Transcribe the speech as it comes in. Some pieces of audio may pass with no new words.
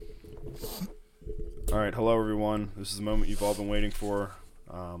All right, hello everyone. This is the moment you've all been waiting for.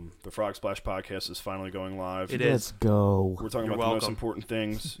 The Frog Splash podcast is finally going live. It is. Let's go. We're talking You're about the most welcome. important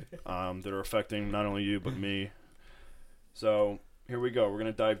things that are affecting not only you but me. So here we go. We're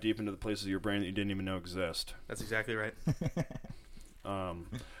gonna dive deep into the places of your brain that you didn't even know exist. That's exactly right. All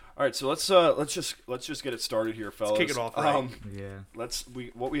right, so let's just get it started here, fellas. kick it off right. Yeah.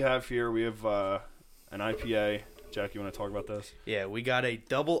 What we have here. We have an IPA. Jack, you want to talk about this? Yeah, we got a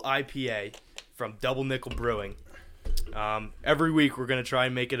double IPA from Double Nickel Brewing. Every week we're gonna try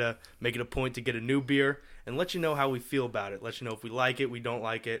and make it a point to get a new beer and let you know how we feel about it. Let you know if we like it, we don't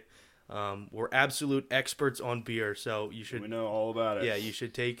like it. We're absolute experts on beer, so you should. We know all about it. Yeah, you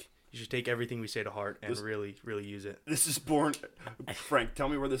should take everything we say to heart and really use it. This is born. Frank, tell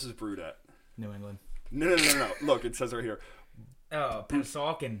me where this is brewed at. New England. No. Look, it says right here. Oh,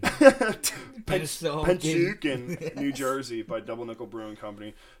 Pennsauken. Pennsauken, New Jersey, by Double Nickel Brewing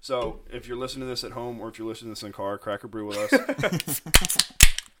Company. So, if you're listening to this at home or if you're listening to this in the car, crack a brew with us.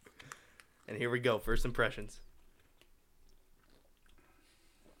 And here we go. First impressions.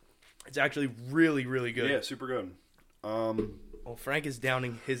 It's actually really, really good. Yeah, super good. All Well, Frank is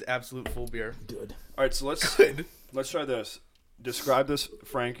downing his absolute full beer. Good. right, so let's Good. try this. Describe this,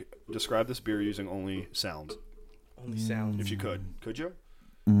 Frank. Describe this beer using only sounds, Only sound. if you could. Could you?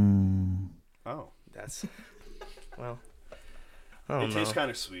 Oh, That's well. I don't it know. tastes kind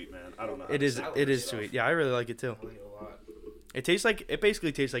of sweet, man. I don't know. how It to is. say It is stuff. sweet. Yeah, I really like it too. It tastes like. It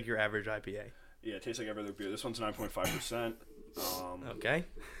basically tastes like your average IPA. Yeah, it tastes like every other beer. This one's 9.5%. Okay.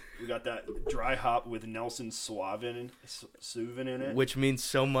 We got that dry hop with Nelson Sauvin in it. Which means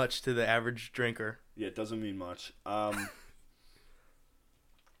so much to the average drinker. Yeah, it doesn't mean much. I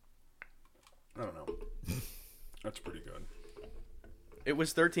don't know. That's pretty good. It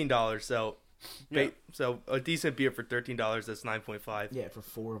was $13, so Yeah. so a decent beer for $13. That's 9.5 Yeah, for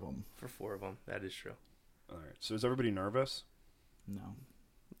 4 of them. for 4 of them. That is true. All right. So is everybody nervous? No.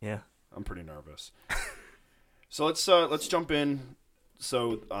 Yeah. I'm pretty nervous. So let's jump in.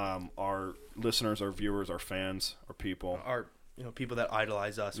 So our listeners, our viewers, our fans, our people. Our people that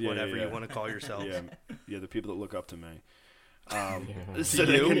idolize us, Yeah, whatever yeah. you want to call yourselves. Yeah, the people that look up to me. To So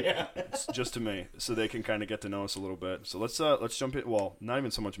they you? can, just to me, so they can kind of get to know us a little bit. So let's jump in. Well, not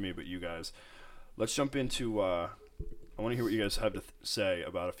even so much me, but you guys. Let's jump into. I want to hear what you guys have to say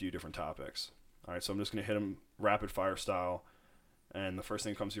about a few different topics. All right, so I'm just gonna hit them rapid fire style, and the first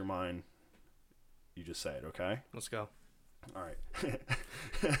thing that comes to your mind, you just say it. Okay. Let's go. All right.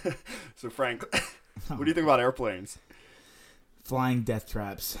 So Frank, what do you think about airplanes? Flying death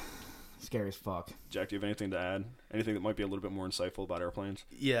traps. Scary as fuck. Jack, do you have anything to add? Anything that might be a little bit more insightful about airplanes?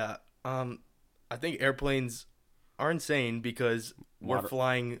 Yeah. I think airplanes are insane because we're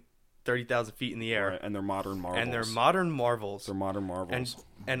flying 30,000 feet in the air. Right, and they're modern marvels. And they're modern marvels. They're modern marvels.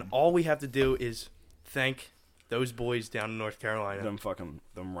 And all we have to do is thank those boys down in North Carolina.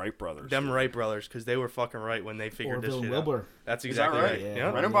 Them Wright brothers. Them Wright brothers, because they were fucking right when they figured this Orville shit and out. Wilbur. That's Is that exactly right? right. Yeah.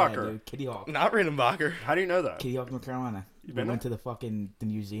 Yeah. Redenbacher. Dude. Kitty Hawk. Not Redenbacher. How do you know that? Kitty Hawk, North Carolina. You We been went to the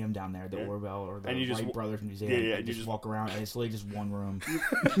museum down there, the Yeah. Orville or the And you just Wright Brothers Museum. yeah, and and you just just- walk around, and it's literally just one room.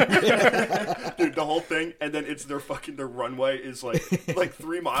 Dude, the whole thing, and then it's their runway is like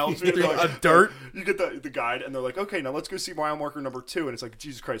 3 miles. Dude, Through like, a dirt. You get the guide, and they're like, okay, now let's go see mile marker number 2, and it's like,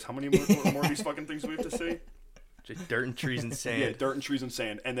 Jesus Christ, how many more of these fucking things do we have to see? Just dirt and trees and sand. Yeah, dirt and trees and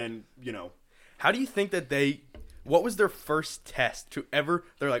sand, and then How do you think that what was their first test to ever,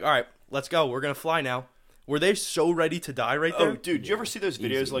 they're like, all right, let's go. We're going to fly now. Were they so ready to die right there? Oh, dude, do you ever see those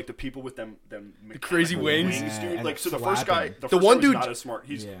videos Easy. like the people with them crazy mechanical wings? dude? Yeah, Like, and so the first guy, flapping. the The first one guy was dude- not as smart.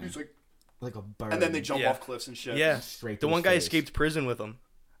 He's Yeah. like, Like a bird. and then they jump Yeah. off cliffs and shit. Yeah. Straight The to one his guy face. escaped prison with them.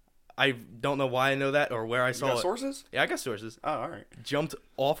 I don't know why I know that or where I You saw got it. sources? Yeah, I got sources. Oh, all right. Jumped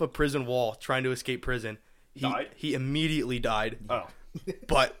off a prison wall trying to escape prison. Died? He immediately died, Oh,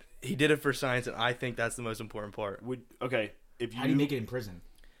 but he did it for science, and I think that's the most important part. okay. If How do you make it in prison?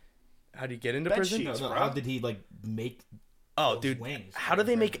 How do you get into Bed prison? sheets. No, bro. how did he make? Oh, those dude, wings how do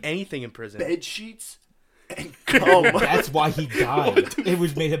they in make prison? anything in prison? bed sheets and comb? That's why he died. It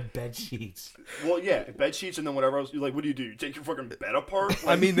was made of bed sheets. Well, yeah, bed sheets and then whatever else. You're like, what do? You take your fucking bed apart?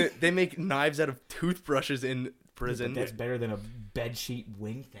 I mean, they make knives out of toothbrushes in prison. That's better than a bed sheet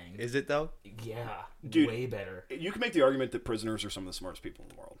wing thing. Is it though? Yeah, Dude. way better. You can make the argument that prisoners are some of the smartest people in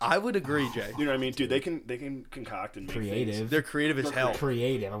the world. I would agree, Jay. You know what I mean, dude? They can concoct and make things. Creative. They're creative as hell.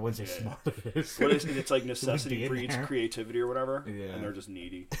 Creative. I wouldn't say smart. What is it? It's like necessity be in breeds there. creativity or whatever, Yeah. and they're just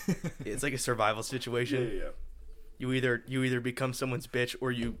needy. It's like a survival Yeah, situation. yeah. You either become someone's bitch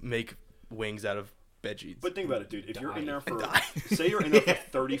or you make wings out of bed sheets. But think about it, dude. If you're in there for, Die. say you're in there for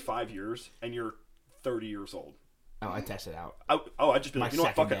 35 years and you're 30 years old, Oh, I tested out. I'd just be like, you know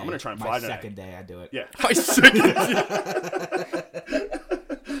what, fuck it, I'm gonna try and fly my tonight. second day, I do it. Yeah. My second.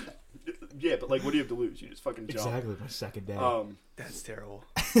 Yeah, but like, what do you have to lose? You just fucking jump. Exactly, my second day. That's terrible.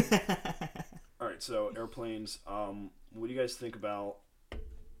 All right, so airplanes. What do you guys think about?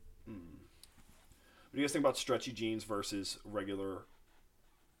 What do you guys think about stretchy jeans versus regular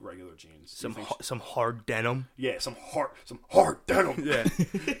jeans? Do you think- Some hard denim. yeah, some hard denim. Yeah,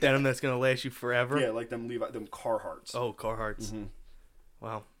 denim that's gonna last you forever. Yeah, like them Carhartts. Oh, Carhartts. Mhm.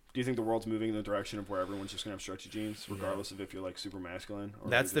 Wow. Do you think the world's moving in the direction of where everyone's just gonna have stretchy jeans, regardless of if you're like super masculine? Or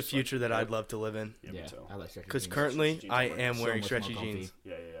That's if the you're just, future like, that I'd love to live in. Yeah, me too. I like stretchy Because jeans. currently jeans I are am so wearing much stretchy more comfy. jeans.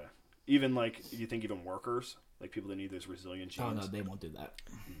 Yeah. Even like, you think even workers, like people that need those resilient jeans. Oh no, they won't do that.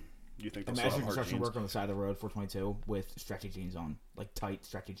 You think they'll Imagine still have hard construction jeans? work on the side of the road, 422, with stretchy jeans on, like tight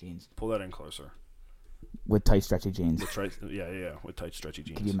stretchy jeans. Pull that in closer. With tight stretchy jeans. Yeah, with tight stretchy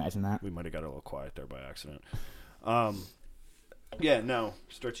jeans. Can you imagine that? We might have got a little quiet there by accident. Yeah, no,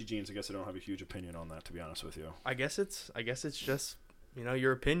 stretchy jeans. I guess I don't have a huge opinion on that, to be honest with you. I guess it's just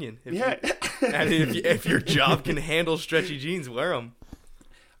your opinion. If Yeah, and if your job can handle stretchy jeans, wear them.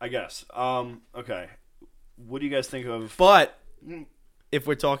 I guess. Okay, what do you guys think of? But if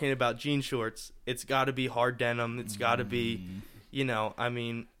we're talking about jean shorts, it's got to be hard denim. It's got to be, I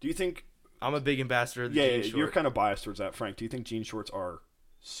mean, Do you think? I'm a big ambassador of the Yeah, jean short. you're kind of biased towards that, Frank. Do you think jean shorts are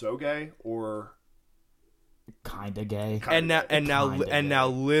so gay or? Kinda gay. and now Kinda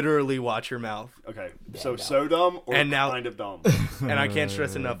literally watch your mouth. Okay, Yeah, so no. dumb or And now- kind of dumb? And I can't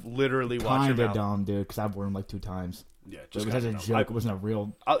stress enough, literally watch your Kinda mouth. dumb, dude, because I've worn them like 2 times. Yeah, It just was as a kinda joke. dumb. It wasn't a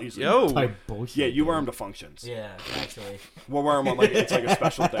real I'll easily. Yo. type bullshit. Yeah, you wear dude. them to functions. Yeah, actually. We'll wear them on like it's like a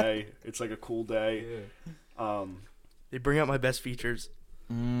special day. It's like a cool day. They bring out my best features.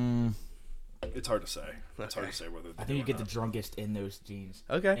 It's hard to say. It's hard Okay. to say whether. I think you get the drunkest in those jeans.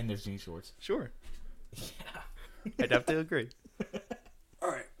 Okay, In those jean shorts. sure. I'd have to agree. All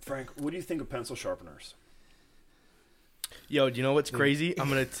right, Frank. What do you think of pencil sharpeners? Yo, do you know what's crazy? I'm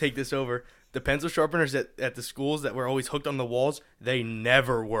gonna take this over. The pencil sharpeners at the schools that were always hooked on the walls, they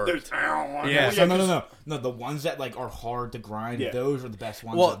never worked. Yeah. No, the ones that like are hard to grind, Yeah. those are the best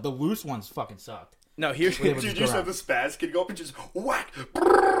ones. Well- The loose ones fucking sucked. No, here's Wait, Dude, just you go just have around. the spaz kid go up and just whack.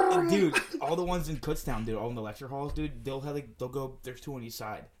 Dude, all the ones in Kutztown, dude, all in the lecture halls, dude, they'll go. There's 2 on each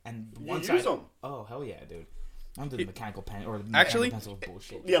side, and You one use side. them. Oh hell yeah, dude! I'm doing the mechanical pen or the Actually- mechanical pencil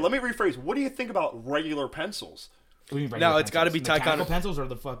bullshit. Yeah, let me rephrase. What do you think about regular pencils? What do you mean No, regular it's gotta pencils? be mechanical Ticonderoga- pencils or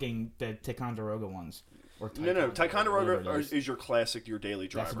the Ticonderoga ones. Or No, whatever Ticonderoga it is. is your classic, your daily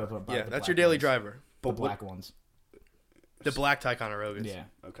That's driver. about yeah, the that's black your daily ones. driver. The But black ones. The black Ticonderogas. Yeah,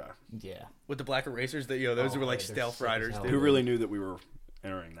 Okay. yeah, With the black erasers, those Oh, were like yeah, they're stealth sick as riders, hell. dude. Who really knew that we were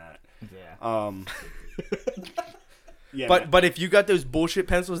entering that? yeah. Yeah. man. But if you got those bullshit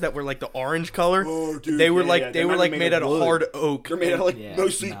pencils that were like the orange color, Oh, dude, they were yeah, like yeah. they They're were not like even made out of wood. hard oak. They're made out of like Yeah,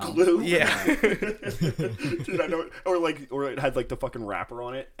 mostly no. glue. Yeah. Dude, I know. Or it had like the fucking wrapper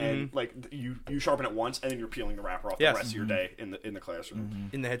on it, and Mm-hmm. like you sharpen it once, and then you're peeling the wrapper off Yes. the rest of your day in the classroom.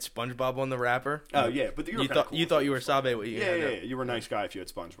 And they had SpongeBob on the wrapper. Oh yeah, but you were You kinda thought cool you with thought it. you were Sabe. What you Yeah, had yeah, there. yeah. You were a nice guy if you had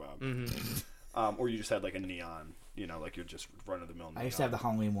SpongeBob. Mm-hmm. Or you just had like a neon. Like you're just run of the mill. I used to have the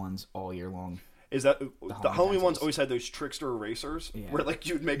Halloween ones all year long. Is that the Halloween Halloween ones pencils. always had those trickster erasers Yeah. where like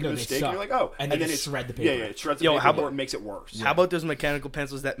you'd make a No, they mistake and you're suck. like, oh, And they then just it shred the Yeah, paper. yeah, it shreds the Yo, paper how or about- it makes it worse. How about those mechanical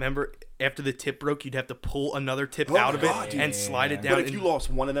pencils that remember after the tip broke, you'd have to pull another tip Oh out my of it God, dude. and slide it down. But if and- you lost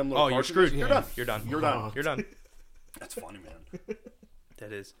one of them little oh, you're cartridges, screwed. you're Yeah. done. You're done. You're done. You're done. That's funny, man.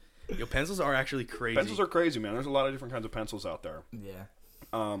 That is. Yo, pencils are actually crazy. Pencils are crazy, man. There's a lot of different kinds of pencils out there. Yeah,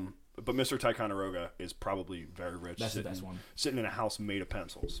 But Mr. Ticonderoga is probably very rich. that's the sitting, best one. Sitting in a house made of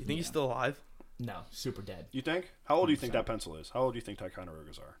pencils. You think he's still alive? No, super dead. You think? How old do you think that pencil is? How old do you think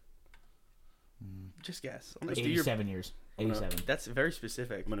Ticonderogas are? Just guess. I'm Like, gonna- do your- 87 years. 87. That's very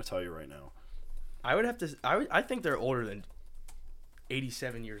specific. I'm going to tell you right now. I would have to. I think they're older than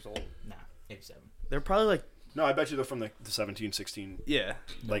 87 years old. Nah, 87. They're probably like. No, I bet you they're from the 17, 16, Yeah.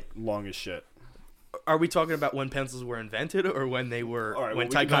 like long as shit. Are we talking about when pencils were invented or when they were All right, when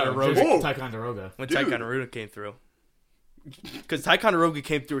well, we- Ticonderoga Just Whoa. Ticonderoga. when Dude. Ticonderoga came through? Because Ticonderoga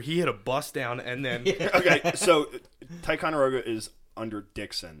came through, he hit a bust down and then Okay, so Ticonderoga is under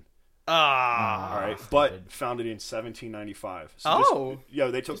Dixon. ah. All right, stupid. but founded in 1795. So Oh.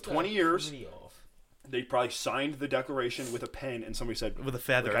 they took 20 years. They probably signed the declaration with a pen, and somebody said, With a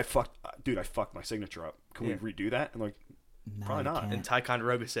feather. Like, I fucked my signature up. Can Yeah. we redo that?" And like, No, Probably you not. can't. And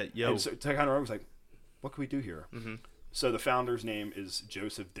Ticonderoga said, "Yo, and so Ticonderoga was like, "What can we do here?" Mm-hmm. So the founder's name is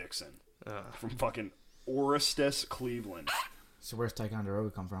Joseph Dixon from fucking Orestes, Cleveland. So where's Ticonderoga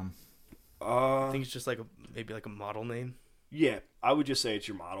come from? I think it's just like maybe like a model name." Yeah, I would just say it's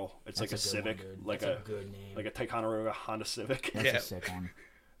your model. It's That's like a good Civic, one, dude. like That's a good name. like a Ticonderoga Honda Civic. That's Yeah. a sick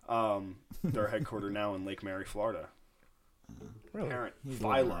one. They're headquartered now in Lake Mary, Florida. Really? Parent He's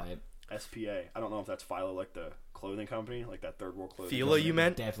Fila, right. SPA. I don't know if that's Fila like the clothing company, like that third world clothing. Fila, company. you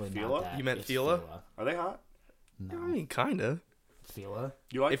meant? Definitely Fila? not that. You meant It's Fila? Are they hot? I No. mean, kinda. Fila?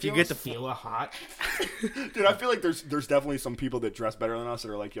 You like If you Filas? get the Fila hot? Dude, I feel like there's definitely some people that dress better than us that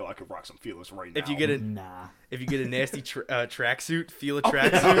are like, yo, I could rock some Filas right now. if you get a Nah. nasty tracksuit, Fila Oh,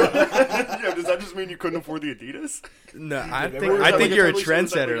 tracksuit. yeah, does that just mean you couldn't afford the Adidas? No, I Remember- think Or is I that think like you're a a totally-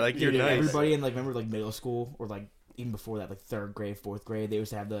 is that trendsetter. like- Like you're Yeah, nice. everybody in like remember like middle school or like even before that, like 3rd grade, 4th grade, they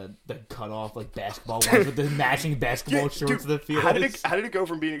used to have the cut off like basketball ones with the matching basketball shorts. dude, Of the how Filas. did it go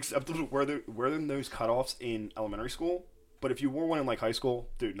from being acceptable to wearing those cutoffs in elementary school? But if you wore one in like high school,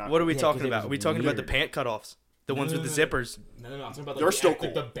 dude, not What are we Yeah, 'cause talking it about? was Are we talking about the weird. pant cutoffs? The ones with the No. zippers? No, I'm talking about like, They're still like,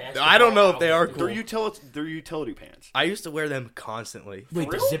 cool. the basketball I don't know if they are outfit. cool. They're utility pants. I used to wear them constantly. Wait,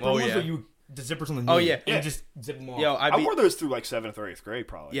 the real? zipper Oh, ones yeah. or you the zippers on the knee? Oh, yeah. And Yeah. you just zip them off. Yo, I wore those through like 7th or 8th grade,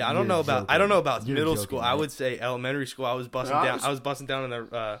 probably. yeah, I don't You're know about joking. Middle You're school. joking, I man. would say elementary school. I was busting No, I down. was- I was busting down in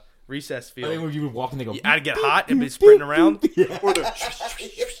the recess I think field. when you would walk and they go. I'd get hot and be sprinting around. Or the.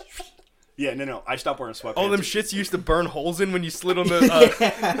 Yeah, no. I stopped wearing sweatpants. All them shits you used to burn holes in when you slid on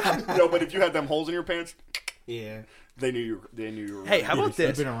the. No, but if you had them holes in your pants, Yeah. they knew you were. Hey, how You're about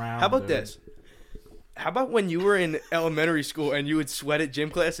this? sleeping around, How about dude. this? How about when you were in elementary school and you would sweat at gym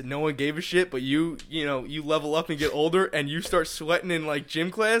class and no one gave a shit, but you level up and get older and you start sweating in like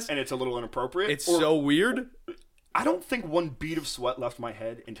gym class? And it's a little inappropriate. It's Or- so weird. I don't think one bead of sweat left my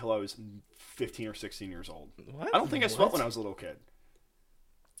head until I was 15 or 16 years old. What? I don't think I sweat when I was a little kid.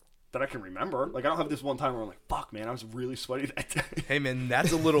 That I can remember. Like, I don't have this one time where I'm like, fuck, man, I was really sweaty that day. Hey man,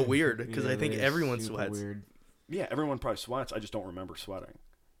 that's a little weird because Yeah, I think it is everyone super sweats. Weird. Yeah, everyone probably sweats. I just don't remember sweating.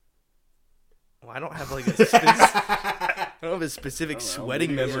 Well, I don't have like I don't have a specific I don't know.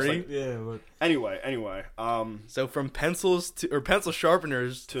 sweating Maybe it's just memory. like- Yeah, but Anyway, So from pencils to pencil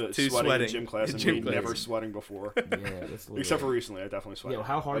sharpeners to to sweating in gym class In and gym me class. never sweating before. yeah, that's a little Except for weird. recently, I definitely sweated. Yo,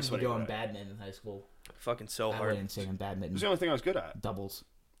 how I hard was did you sweating go in today. badminton in high school? Fucking so I hard. went insane in It badminton. was the only thing I was good at. Doubles.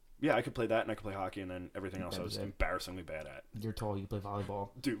 Yeah, I could play that and I could play hockey, and then everything else I That was was it. embarrassingly bad at. You're tall. You play volleyball.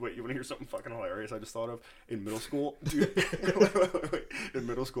 Dude, wait, you want to hear something fucking hilarious I just thought of? In middle school, dude, wait. In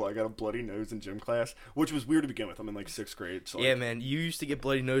middle school, I got a bloody nose in gym class, which was weird to begin with. I'm in like 6th grade. So like, Yeah, man, you used to get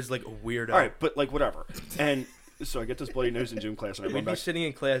bloody nose like a weirdo. all right, but like whatever. And so I get this bloody nose in gym class, and I We'd run be back. sitting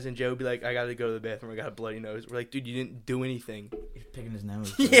in class and Joe would be like, I gotta go to the bathroom, I got a bloody nose. We're like, dude, you didn't do anything. He's picking his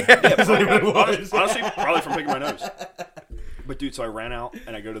nose. Honestly, probably from picking my nose. But dude, so I ran out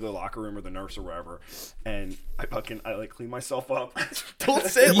and I go to the locker room or the nurse or wherever, and I like clean myself up. Don't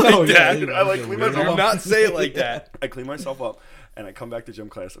say it Yo, like yeah, that. dude, I like you're clean weird. myself Do up. not say it like that. I clean myself up and I come back to gym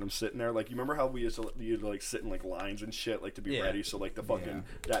class and I'm sitting there like, you remember how we used to like sit in like lines and shit like to be Yeah. ready, so like the fucking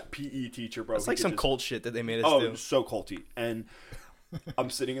that PE teacher, bro. It's he like could some just- cult shit that they made us Oh, it do. was so culty. And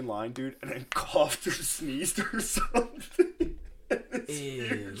I'm sitting in line, dude, and I coughed or sneezed or something.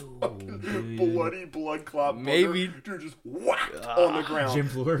 Ew, dude. Bloody blood clot. booger, Maybe- dude, just whacked on the ground. Gym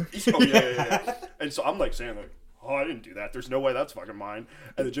floor. Oh yeah. And so I'm like saying like, oh, I didn't do that. There's no way that's fucking mine.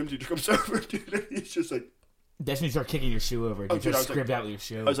 And the gym teacher comes over, dude, and he's just like, That's when you start kicking your shoe over. You Oh, dude, I just was like- scribbed out with your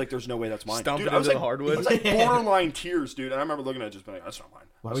shoe. I was like, there's no way that's mine. Stomp Dude, it I was into like, the hardwood. I was like borderline tears, dude. And I remember looking at it just being like, that's not mine.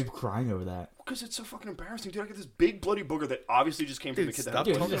 Why are we crying over that? Because it's so fucking embarrassing, dude. I get this big bloody booger that obviously just came from Dude, the kid stop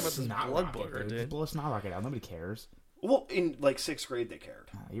that had talking blood. about this blood booger, dude. Just blow a snot rocket out. Nobody cares. Well, in like 6th grade, they cared.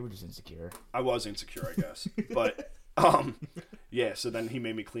 You were just insecure. I was insecure, I guess. But yeah. So then he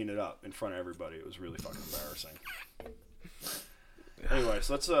made me clean it up in front of everybody. It was really fucking embarrassing. Anyways,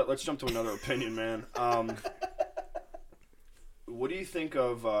 let's jump to another opinion, man. What do you think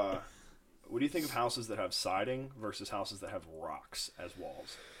of houses that have siding versus houses that have rocks as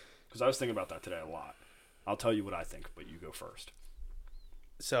walls? Because I was thinking about that today a lot. I'll tell you what I think, but you go first.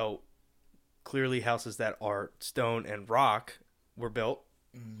 So clearly houses that are stone and rock were built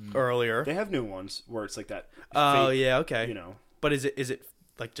earlier. They have new ones where it's like that. Oh fake, yeah, okay. You know, But is it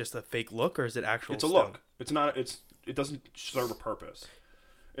like just a fake look or is it actual it's a stone? look. It's not. It doesn't serve a purpose.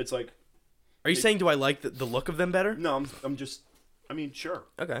 It's like, Are you saying do I like the look of them better? no, I'm just. I mean, sure.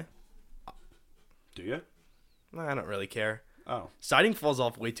 Okay. Do you? I don't really care. Oh, Siding falls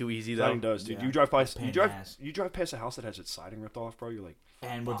off way too easy though. siding does, dude. Yeah. You drive past. Pain You in drive. the ass. You drive past a house that has its siding ripped off, bro. You're like,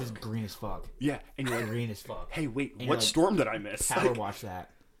 And with this green as fuck. yeah, and you're like, Green as fuck. hey, wait, And what you're like, storm did I miss? Power Like, wash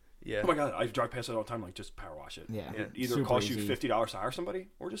that. Yeah. oh my god, I drive past it all the time. Like, just power wash it. Yeah. It either Super costs easy. you $50 to hire somebody,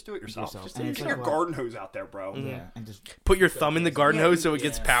 or just do it yourself. Yourself. Just And take it's your like, garden hose out there, bro. Yeah. And just. Put your thumb in the garden hose so it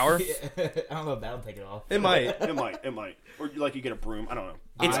gets Yeah. power. I don't know if that'll take it off. It might. It might. Or like you get a broom. I don't know.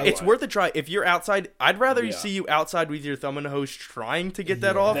 It's worth a try. If you're outside, I'd rather Yeah. see you outside with your thumb in a hose trying to get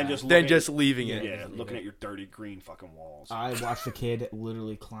that Yeah. off Than than just just, looking- leaving it. Yeah, looking at your dirty green fucking walls. I watched the kid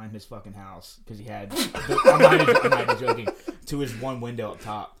literally climb his fucking house because he had. I'm not even joking. To his one window up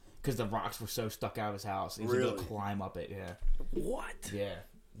top because the rocks were so stuck out of his house. He was able to Really? climb up it. Yeah, What? yeah,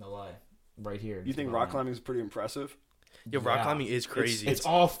 no lie. Right here. You think rock climbing is pretty impressive? Yo, rock Yeah. climbing is crazy. It's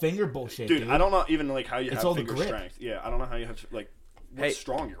all finger bullshit, Dude, I don't know even like how you It's have all the finger grip. strength. Yeah, I don't know how you have like what's Hey.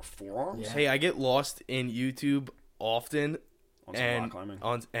 strong, your forearms? Yeah. Hey, I get lost in YouTube often, On some rock climbing.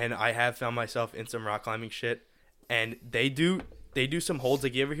 and I have found myself in some rock climbing shit, and they do some holds.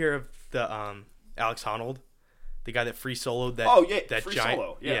 Like, you ever hear of the Alex Honnold, the guy that free soloed that? Oh yeah, that free giant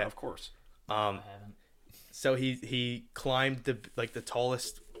solo. Yeah, of course. I haven't. So he climbed the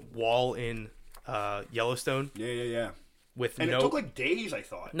tallest wall in Yellowstone Yeah. with And no. it took like days, I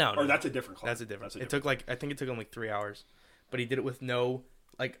thought. No, or no, that's a different climb. That's a different. It took like I think it took him like 3 hours, but he did it with no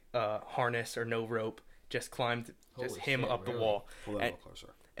like harness or no rope. Just climbed just Holy him shit, up the really? wall. Pull that a And, little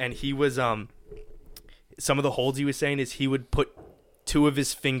closer. and he was some of the holds he was saying is he would put two of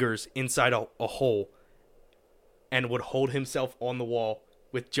his fingers inside a hole and would hold himself on the wall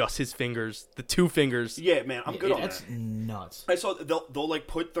with just his fingers, the two fingers. Yeah, man, I'm good on That's that. nuts. I saw they'll like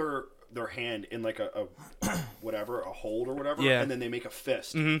put their hand in like a whatever, a hold or whatever, Yeah. and then they make a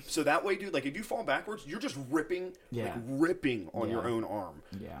fist. So that way, dude, like if you fall backwards, you're just ripping, Yeah. ripping on Yeah. your own arm.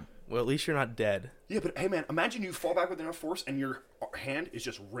 Yeah. Well, at least you're not dead. Yeah, but hey, man, imagine you fall back with enough force and your hand is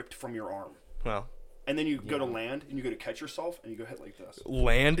just ripped from your arm, Well, and then you go to land and you go to catch yourself and you go hit like this.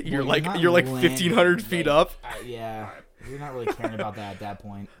 land. You're Well, like not 1,500 feet like- up. Yeah. You're not really caring about that at that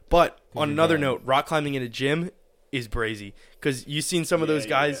point. But on you're another dead. note, rock climbing in a gym is brazy because you've seen some of those Yeah,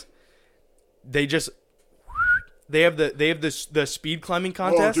 guys. They just they have the speed climbing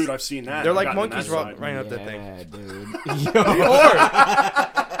contest. Oh, dude, I've seen that. They're I've like gotten on monkeys that side. running up that thing. Yeah, dude. They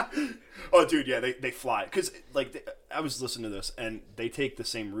are. Oh, dude, yeah, they fly because I was listening to this and they take the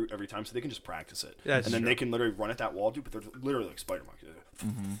same route every time, so they can just practice it, That's and then true. they can literally run at that wall, dude. But they're literally like spider monkeys.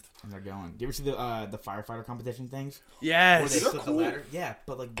 And they're going. Do you ever see the firefighter competition things? Where Yes. they They're flip cool. the ladder? Yeah,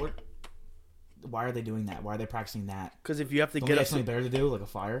 but like what? Why are they doing that? Why are they practicing that? Because if you have to Don't get they up, have something better to do, like a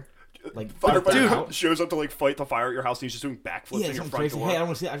fire? Like Firefighter Dude. shows up to like fight the fire at your house, and he's just doing backflips yeah, in your something front crazy. door. Hey, I don't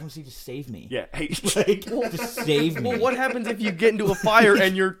want to see. I just want to see. Just save me. Yeah, hey, Like, just save me. well, what happens if you get into a fire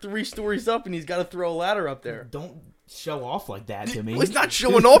and you're 3 stories up and he's got to throw a ladder up there? Don't show off like that to me. Well, he's not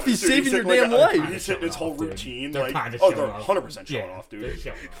showing off. He's Dude, saving your hitting, damn like, life. He's hitting his whole Dude. routine. They're Like, kinda oh, showing they're off. 100% showing Yeah, off, they're dude.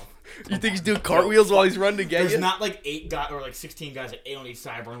 showing off. You think he's doing cartwheels while he's running to get There's you? not like 8 guys or like 16 guys, like 8 on each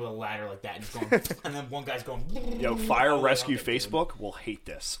side running with a ladder like that, and just going, and then one guy's going. Yo, Fire all the way Rescue up there, dude. Facebook will hate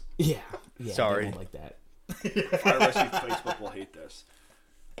this. Yeah, yeah. Sorry. They won't like that. Fire Rescue Facebook will hate this.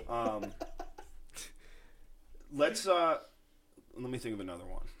 Let's let me think of another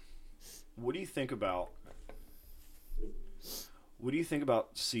one. What do you think about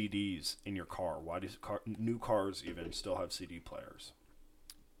CDs in your car? Why do new cars even still have CD players?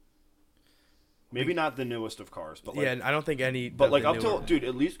 Maybe not the newest of cars, but like, Yeah, I don't think any. but of like the up till newer- dude,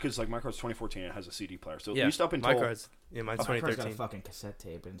 at least because like my car's 2014, it has a CD player, so at yeah, least up until my car's mine's My car's got a 2013. fucking cassette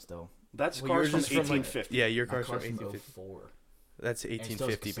tape and still. that's Well, cars yours from is from, like- 1850. Yeah, your My car's from car's from 1850. 04. That's still has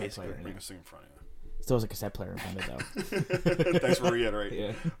 1850 cassette basically. player in Bring it. this thing in front of Still has a cassette player in front of it you. Thanks for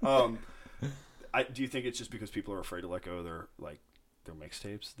reiterating. though. Yeah. Do you think it's just because people are afraid to let go of their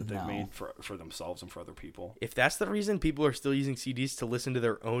mixtapes that they've No. made for themselves and for other people? If that's the reason people are still using CDs to listen to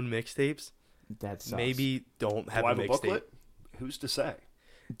their own mixtapes, That sucks. maybe don't have Do I a have a mixtape booklet? Who's to say?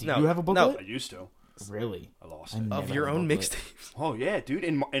 Do No, you have a no. booklet? I used to. Really? I lost I it. never of your had a own booklet. mixtapes. Oh yeah, dude.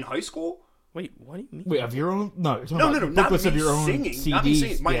 In high school? Wait, what do you mean? Wait, of your own? No, you're talking No, about not booklets me of your own singing. CDs. Not me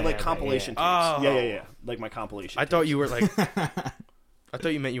singing. My Yeah, like okay, compilation yeah. tapes. Oh. Yeah. Like my compilation. I thought you were like, Yeah. I thought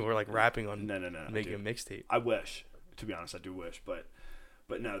you meant you were like rapping on No, making dude. a mixtape. I wish. To be honest, I do wish, but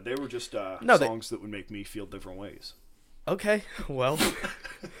no, they were just No, they- songs that would make me feel different ways. Okay, well,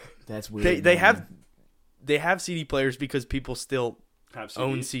 That's weird. they man. have CD players because people still Have CDs?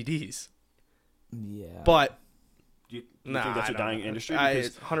 own CDs. Yeah. But Do you nah, think that's I a don't dying know. industry? I-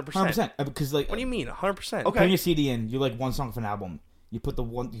 Because 100%. 100%. Because like, What do you mean 100%? Okay. putting a CD in, you like one song of an album. You put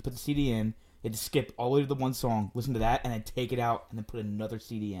the CD in. You had to skip all the way to the one song, listen to that, and then take it out, and then put another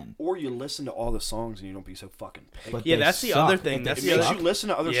CD in. or you listen to all the songs and you don't be so fucking picky. But Yeah, they that's the suck. other thing. If That's It they the makes other- suck- you listen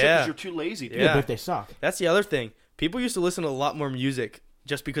to other shit Yeah. because you're too lazy. Dude. Yeah. Yeah, but if they suck. That's the other thing. People used to listen to a lot more music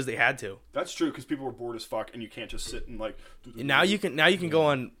just because they had to. That's true because people were bored as fuck, and you can't just sit and like. Now you can go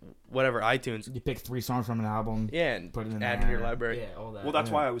on whatever iTunes, You pick 3 songs from an album. yeah, and Put it in add there. to your library. Yeah, all that. Well, that's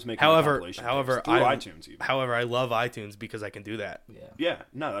yeah. why I was making. However, compilation however, tapes through iTunes even. However, I love iTunes because I can do that. Yeah. Yeah,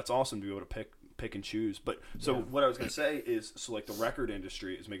 no, that's awesome to be able to pick pick and choose. But so what I was gonna say is, so like the record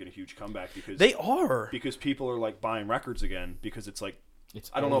industry is making a huge comeback because They are. because people are like buying records again because it's like It's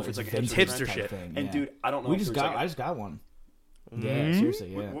I don't know if it's like a vintage hipster type shit. thing, and yeah. dude, I don't know. we if just there's got. like I just got one. Mm-hmm. Yeah,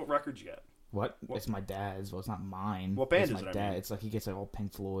 seriously. Yeah. what record you get? What? It's my dad's. Well, it's not mine. What band it's is my it, I dad. mean? It's like he gets like all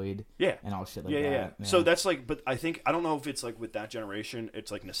Pink Floyd Yeah. and all shit like Yeah. that. So that's like, but I think I don't know if it's like with that generation,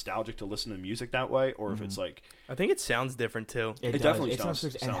 it's like nostalgic to listen to music that way, or if it's like I think it sounds different too. It does. definitely It sounds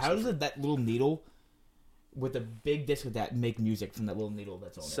crazy. And how does that little needle with a big disc with that make music from that little needle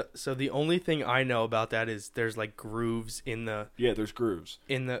that's on it? So the only thing I know about that is there's like grooves in the there's grooves.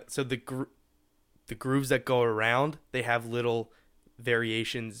 the grooves that go around, they have little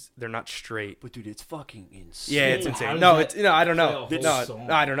variations. They're not straight. But dude, it's fucking insane. Yeah, it's How insane. does No, that it's I don't know. play a No, whole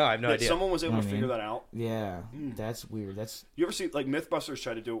song? I don't know. I have no That idea. someone was able You know to what I figure mean? that out. Yeah, that's weird. That's You ever see like MythBusters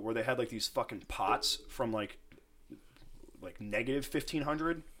tried to do it where they had like these fucking pots from like negative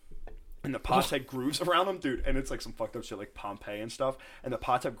 1500, and the pots had grooves around them, dude. And it's like some fucked up shit like Pompeii and stuff. And the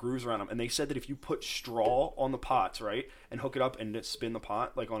pots have grooves around them. And they said that if you put straw on the pots, right, and hook it up and just spin the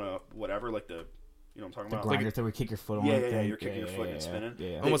pot like on a whatever, like the you know what I'm talking the about. grinder thing where you kick your foot on. Yeah, it yeah, thing. you're kicking your foot and spinning.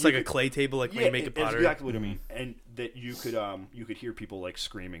 Yeah. Almost you like a could- clay table, like when you make a it's pottery. exactly what I mean. And that you could hear people like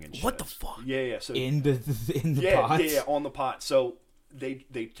screaming and shit. What the fuck? Yeah. So In the yeah, pots. yeah, on the pot. So they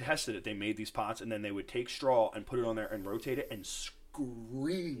tested it. They made these pots, and then they would take straw and put it on there and rotate it and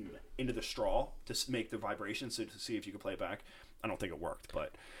scream into the straw to make the vibration, so to see if you could play it back. I don't think it worked,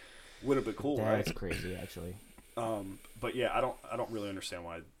 but would have been cool, That's right? crazy, actually. But yeah, I don't really understand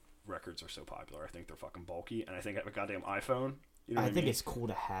why records are so popular. I think they're fucking bulky, and I think I have a goddamn iPhone. You know I what think mean? it's cool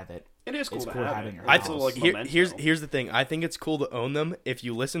to have it. It is cool it's to cool to have have it. in your It's house. a little, like, Here's memento. here's the thing. I think it's cool to own them. If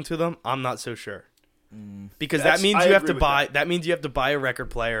you listen to them, I'm not so sure. Because That's- that means I you have agree to with buy. that. That means you have to buy a record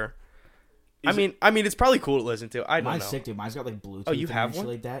player. Is I mean, it's probably cool to listen to. I don't Mine's know. sick, dude. Mine's got like Bluetooth. Oh, you and have shit one?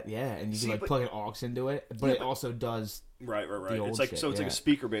 like that? Yeah, and you See, can like but- plug an aux into it, but Yeah, it but- also does. Right. the old It's like shit, so it's like yeah. a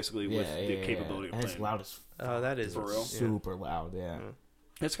speaker basically with Yeah, the yeah, capability yeah. of And it's playing. loud as Oh, that is For real? yeah. super loud. Yeah.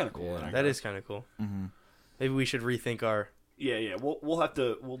 It's kind of cool. Yeah. That is kind of cool. Mm-hmm. Maybe we should rethink our. Yeah. We'll have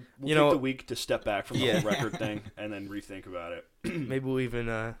to we'll You take know- the week to step back from the Yeah. whole record thing and then rethink about it. Maybe we'll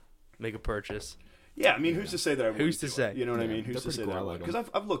even make a purchase. Yeah, I mean, who's to say that I wouldn't Who's to do it? say? You know what I Yeah, mean? Who's they're to say pretty that I cool. I would? like Because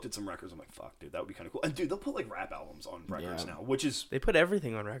I've looked at some records. I'm like, fuck, dude, that would be kind of cool. And dude, they'll put like rap albums on records Yeah. now, which is They put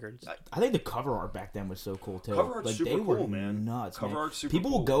everything on records. I think the cover art back then was so cool too. Cover art's like super they were cool, man. nuts. Cover man. art's super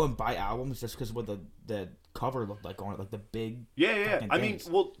People cool. will go and buy albums just because of what the cover looked like on it, like the big. yeah. fucking I mean, things.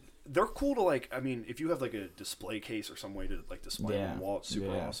 well, they're cool to like. I mean, if you have like a display case or some way to like display them on the wall, it's super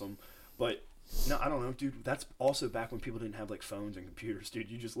Yeah. awesome. But no, I don't know, dude. That's also back when people didn't have like phones and computers, dude.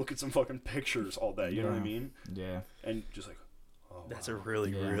 You just look at some fucking pictures all day. You know what I Yeah. mean? Yeah. And just like, oh, That's wow. a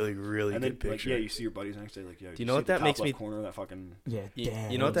really, Yeah. really, really And then good picture. like, yeah, you see your buddies next day, like, yo. you know see what the that top makes left me- corner of that fucking. Yeah. You,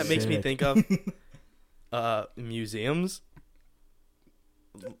 Damn, you know what that makes me sick. think of? Museums.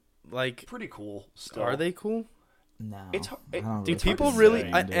 Like, Pretty cool. Still. are they cool? No. It's- I it- don't Do it's hard people to really?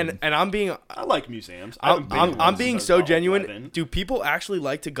 say, And dude. I'm being I like museums. I haven't been to I'm one being since I so was about genuine. 11. Do people actually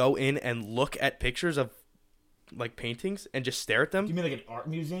like to go in and look at pictures of like paintings and just stare at them? You mean like an art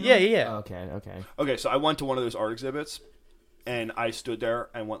museum? Yeah, yeah, yeah. Okay. Okay, so I went to one of those art exhibits, and I stood there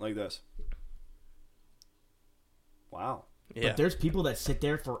and went like this. Wow. Yeah. But there's people that sit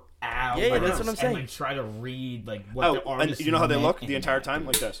there for hours. Yeah, that's what I'm saying. And like try to read like what the Oh, and artist you know how they meant look in the entire that, time? dude.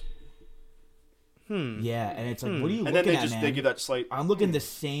 Like this. Yeah, and it's like, what are you And looking then at, man? they give that slight. I'm looking at the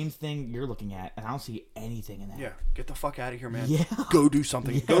same thing you're looking at, and I don't see anything in that. Yeah, get the fuck out of here, man. Yeah. Go do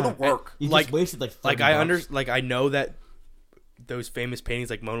something. Go to work. You Like- just wasted like 30 Like I bucks. like I know that those famous paintings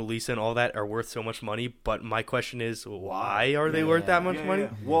like Mona Lisa and all that are worth so much money, but my question is, why are they worth that much Yeah, money? yeah.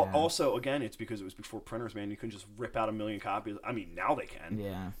 Well, Yeah. also, again, it's because it was before printers, man. You couldn't just rip out 1 million copies. I mean, now they can.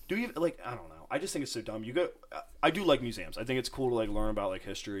 Yeah. Do you like? I don't know. I just think it's so dumb. You go. I do like museums. I think it's cool to like learn about like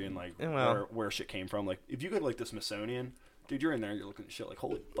history and like Yeah, well. where shit came from. Like if you go to like the Smithsonian, dude, you're in there and you're looking at shit like,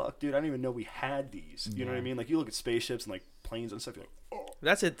 holy fuck, dude, I didn't even know we had these. You know what I mean? Like you look at spaceships and like planes and stuff. You're like, oh.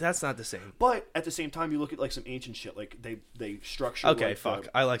 That's it. That's not the same. But at the same time, you look at like some ancient shit. Like they structure. Okay, like, fuck.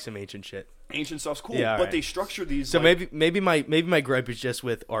 the I like some ancient shit. ancient stuff's cool. Yeah, but alright. they structure these. So like, maybe my gripe is just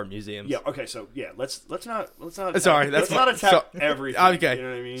with art museums. Yeah. Okay. So yeah, let's not Sorry, let's that's not my- attack so- everything. Okay. You know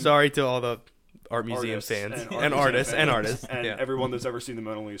what I mean? Sorry to all the art museum Artists fans and and artists fans and and everyone that's ever seen the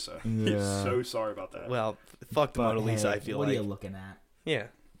Mona Lisa. Yeah. So sorry about that. Well, fuck the But, Mona Lisa. hey, I feel what like. are you looking at? Yeah.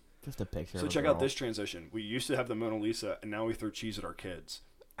 Just a picture. So of a check out girl. this transition. We used to have the Mona Lisa, and now we throw cheese at our kids.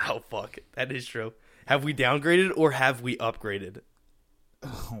 Oh fuck, that is true. Have we downgraded or have we upgraded?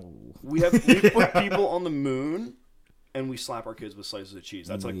 Oh. We put people on the moon, and we slap our kids with slices of cheese.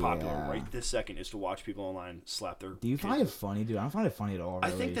 That's like popular right this second, is to watch people online slap their Do you kids find it with- funny, dude? I don't find it funny at all,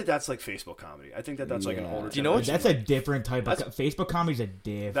 really. I think that's like Facebook comedy. I think that's like an older Do you know what- That's a different type of... That's- Facebook comedy's a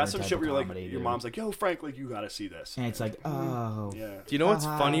different That's some type shit of where you're like, comedy, your dude. mom's like, yo, Frank, like, you gotta see this. And it's like, oh... Yeah. Do you know what's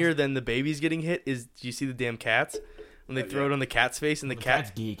Uh-huh. funnier than the babies getting hit? Is do you see the damn cats when they throw it on the cat's face and the Cat's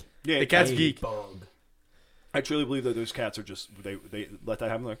cat? geek. Yeah, The cat's Hey, geek. bug. I truly believe that those cats are just, they let that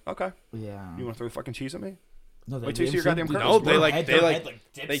happen. They're like, okay, Yeah. you want to throw fucking cheese at me? No, they Wait till you see your didn't goddamn see- curtains, No, they bro. like- their they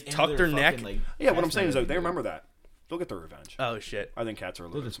dips they into tuck their neck. fucking, like, Yeah, what I'm chest saying is and they everything. remember that. They'll get their revenge. Oh shit! I think cats are a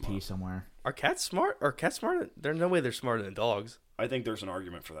They'll little bit just smart. pee somewhere. Are cats smart? Are cats smarter? There's no way they're smarter than dogs. I think there's an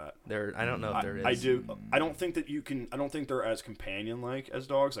argument for that. I don't know if there is. I do. I don't think that you can. I don't think they're as companion-like as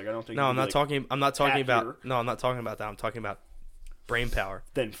dogs. Like I don't think. No, you I'm can not be like, talking. I'm not talking cat about. here. No, I'm not talking about that. I'm talking about brain power.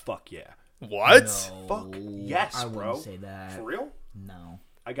 Then fuck yeah. What? No, Fuck yes, I bro. wouldn't say that. For real? No.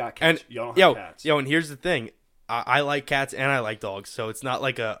 I got And cats. Y'all don't yo, have cats. yo, and here's the thing. I like cats and I like dogs, so it's not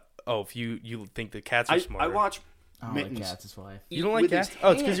like if you think the cats are I smarter. watch I don't Mittens. like cats, that's why. You don't like with his cats?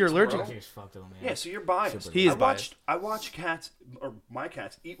 Oh, it's because you're hands, allergic. bro. Just fucked with them, Yeah, so you're biased. Super He is I watch cats, or my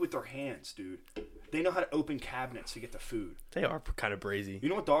cats, eat with their hands, dude. They know how to open cabinets to get the food. They are kind of brazy. You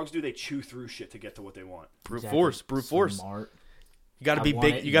know what dogs do? They chew through shit to get to what they want. Brute Exactly. force, brute force. Smart. You got to I be want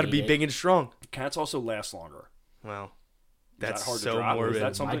big. it, You got to need be it. big and strong. Cats also last longer. Wow, Is that that's hard to so drop? Is morbid.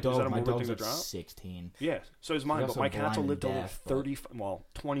 that something? My Is that a my morbid dog's thing to like drop? 16. Yeah, so is mine, He's but also my cats will blind live till and they're deaf, 30,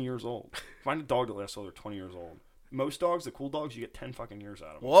 20 years old. Find a dog that lasts till they're 20 years old. Most dogs, the cool dogs, you get 10 fucking years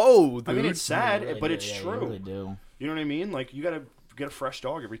out of them. Whoa, dude. I mean, it's sad, You really but do, it's yeah, true. You really do. You know what I mean? Like, you gotta get a fresh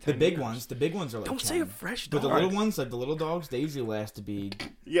dog every 10 The big years. ones are like Don't 10. say a fresh But dog. the little ones, like the little dogs, they usually last to be...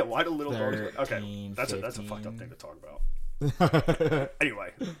 Yeah, why do little dogs... Okay, 13, that's a fucked up 15. thing to talk about.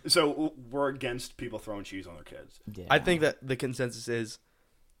 Anyway, so we're against people throwing cheese on their kids. Yeah. I think that the consensus is,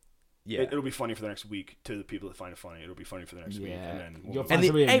 yeah. It'll be funny for the next week to the people that find it funny. It'll be funny for the next week, Yeah. and then we'll You'll move find And the-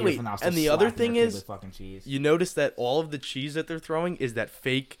 somebody in a hey, year wait, from now and still the other slapping their thing kid is- with fucking cheese. You notice that all of the cheese that they're throwing is that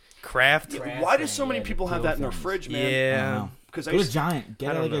fake Kraft. Yeah, Trash why do thing, so many yeah, the people have that in their things. fridge, man? I don't Yeah. know. Because Go to Giant.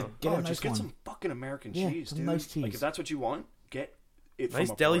 Get I don't like know. get a nice just get one. some fucking American Yeah, cheese, some dude. nice Like cheese. if that's what you want, get it Nice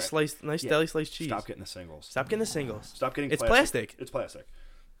from a deli brand. sliced, nice Yeah. deli sliced cheese. Stop getting the singles. Stop getting the singles. Stop getting. It's plastic. It's plastic.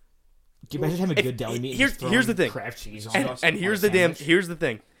 Can you imagine having If- good deli meat? and here's- just here's the throwing thing. Kraft cheese on And, it and on here's a the sandwich? here's the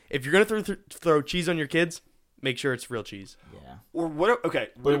thing. If you're gonna throw cheese on your kids, make sure it's real cheese. Yeah. Or what? Okay.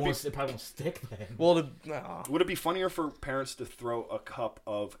 But Would it probably won't stick then. Well, would it be funnier for parents to throw a cup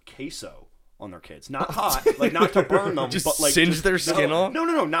of queso on their kids? Not hot, like not to burn them, Just but like singe their skin off? No,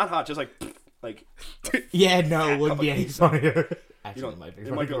 not hot. Just like Yeah, no, it wouldn't be any funnier. you Actually, know, it might be.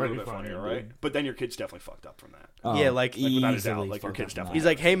 it might be a little pretty bit funnier, dude. right? But then your kid's definitely fucked up from that. Yeah, like without a doubt, easily like your fucked kid's up from definitely- he's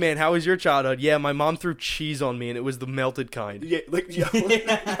like, hey man, how was your childhood? Yeah, my mom threw cheese on me and it was the melted kind. Yeah, like yeah,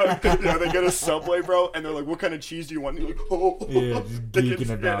 they get a Subway, bro, and they're like, "What kind of cheese do you want?" And you're like, "Oh, Yeah, just They get- geeking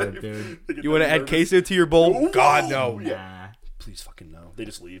about it, yeah, dude. they get You want to that add nervous. queso to your bowl? Oh, God whoa. no. Nah. Please fucking no. They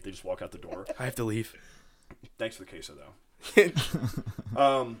just leave. They just walk out the door. I have to leave. Thanks for the queso, though.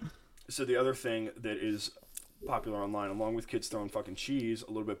 So the other thing that is popular online, along with kids throwing fucking cheese, a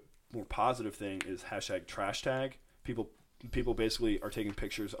little bit more positive thing is hashtag trash tag. People basically are taking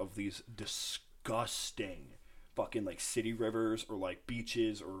pictures of these disgusting fucking like city rivers or like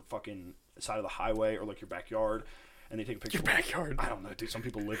beaches or fucking side of the highway or like your backyard, and they take a picture. Your backyard. I don't know, dude. Some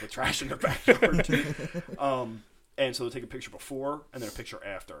people live with trash in their backyard. And so they'll take a picture before and then a picture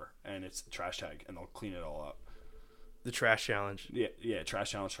after, and it's trash tag, and they'll clean it all up. The trash challenge. Yeah,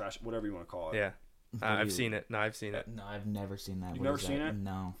 trash challenge, trash, whatever you want to call it. Yeah. I've seen it. No, I've seen it. No, I've never seen that. You've What never is seen that? it?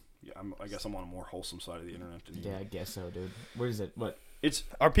 No. Yeah, I guess I'm on a more wholesome side of the internet than you. Yeah, I guess so, dude. Where is it? What? It's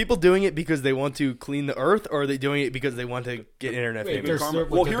Are people doing it because they want to clean the earth, or are they doing it because they want to get internet Wait, famous? karma. they're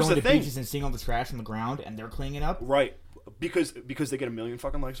Well, they're here's going the to thing. beaches and seeing all the trash on the ground, and they're cleaning it up. right because they get a million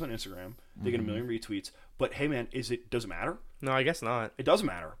fucking likes on Instagram, they get a million retweets. But hey, man, does it matter? No, I guess not. It doesn't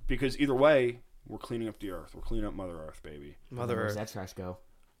matter because either way, we're cleaning up the earth. We're cleaning up Mother Earth, baby. Mother Where does Earth. that trash go?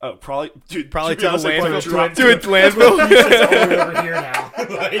 Oh, probably, dude. Probably be to the honest, they probably landfill. dropped To its landfill. over here now.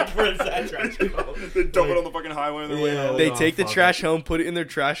 Like, where's that trash go? They dump it on the fucking highway on their way Yeah. out. They Oh, take the fuck trash home, put it in their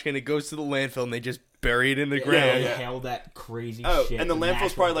trash can, it goes to the landfill, and they just bury it in the Yeah, ground. inhale that crazy Oh, shit. and the landfill's natural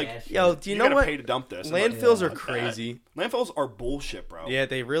probably like, gas shit. Yo, do you know gotta what? pay to dump this. I'm like, Landfills are fuck that. crazy. Landfills are bullshit, bro. Yeah,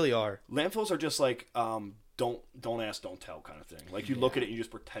 they really are. Landfills are just like don't ask, don't tell kind of thing. Like you look at it and you just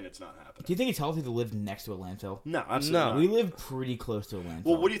pretend it's not happening. Do you think it's healthy to live next to a landfill? No, absolutely No. not. We live pretty close to a landfill.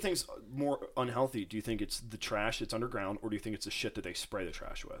 Well, what do you think's more unhealthy? Do you think it's the trash that's underground, or do you think it's the shit that they spray the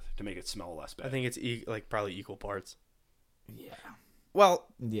trash with to make it smell less bad? I think it's like probably equal parts. Yeah. Well,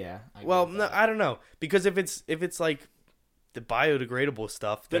 Yeah. I agree well, with no, that. I don't know because if it's like the biodegradable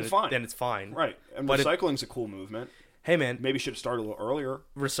stuff, Then fine. Then it's fine. right. And But recycling's a cool movement. Hey, man, Maybe should have started a little earlier.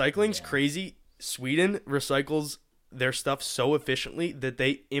 recycling's crazy. Sweden recycles their stuff so efficiently that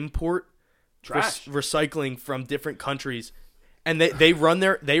they import Trash. recycling from different countries, and they run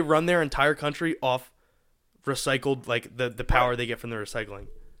their entire country off recycled, like the power they get from the recycling.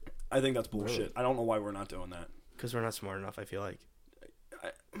 I think that's bullshit. I don't know why we're not doing that. Because we're not smart enough, I feel like.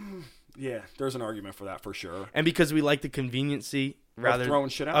 Yeah, there's an argument for that for sure. And because we like the conveniency rather throwing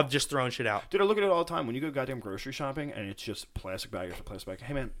shit out. of just throwing shit out. Dude, I look at it all the time. When you go goddamn grocery shopping and it's just plastic bag after plastic bag.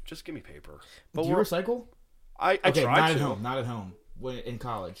 Hey, man, just give me paper. But Do you we're recycle? I Okay, try not to. at home. Not at home. In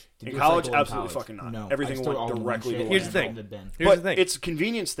college. Did In you college, recycle absolutely fucking not. No. Everything I stored went all in one directly shit to Here's and the threw it thing. in the bin. Here's But the thing. it's a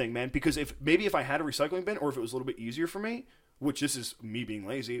convenience thing, man, because if I had a recycling bin or if it was a little bit easier for me, which this is me being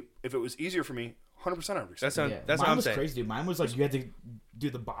lazy, if it was easier for me, 100% I'd recycle. That's Yeah. what Mine I'm was saying. crazy, dude. Mine was like you had to do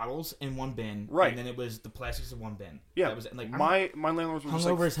the bottles in one bin, Right. And then it was the plastics in one bin. Yeah, That was like my landlords were just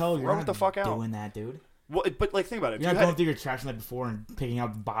hungover like, as hell. throw You're it not the fuck out. doing that, dude. Well, but like, think about it. If You're you not had- going through your trash like before and picking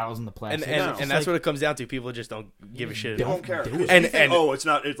out the bottles and the And plastic. and, No. and that's what it comes down to. People just don't give a shit. They Don't won't care. do it. 'Cause And- you think, and- oh, it's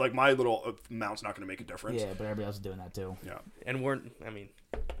not. It's like my little amount's not going to make a difference. Yeah, but everybody else is doing that too. Yeah. And we're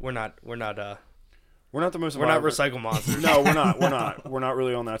not We're not the most. we're not environment- recycle monsters. No, we're not. We're not. We're not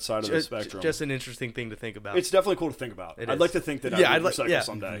really on that side of the spectrum. Just an interesting thing to think about. It's definitely cool to think about. It I'd is. like to think that Yeah, I I'd would like- recycle yeah.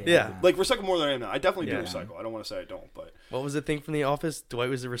 someday. Yeah. Like recycle more than I am now. I definitely do Yeah. recycle. I don't want to say I don't, but What was the thing from The Office? Dwight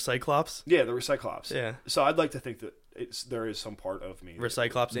was a Recyclops. yeah, the Recyclops. Yeah. So I'd like to think that there is some part of me. that-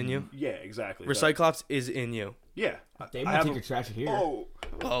 Recyclops in you. Yeah, exactly. that- Recyclops is in you. Yeah. They I won't have take a- your trash here. Oh.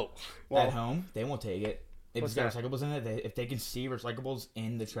 Oh, At Well, home, they won't take it. If What's it's got recyclables in it, if they can see recyclables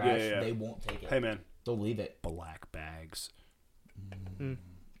in the trash, Yeah. they won't take it. hey man, They'll leave it. black bags.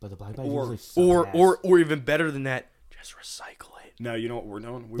 But the black bags Or- usually suck or ass. or even better than that, just recycle it. No, you know what we're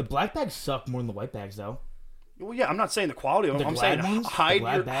doing? The black bags suck more than the white bags, though. Well, yeah, I'm not saying the quality of them. The I'm saying Glad ones? The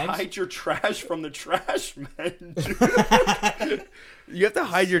Glad bags? hide your trash from the trash man. dude. You have to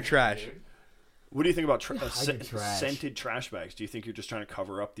hide your trash. What do you think about hide your trash. scented trash bags? Do you think you're just trying to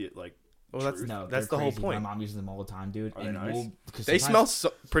cover up the like? Well, that's Truth. No, that's they're the whole crazy. point. My mom uses them all the time, dude. Are they and nice? because They smell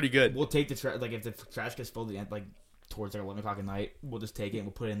pretty good. We'll take the trash. Like if the trash gets full, like towards like 11 o'clock at night, we'll just take it and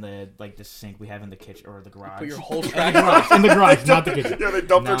we'll put it in the sink we have in the kitchen or the garage. Put your whole in the trash. garage, in the garage, not the kitchen. Yeah, they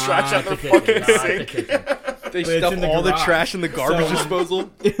dump their trash out Not their the fucking kitchen, not the sink. kitchen. They But it's stuff in the all the garage. trash in the garbage So-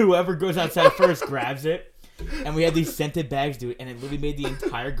 disposal. Whoever goes outside first grabs it. And we had these scented bags, dude, and it literally made the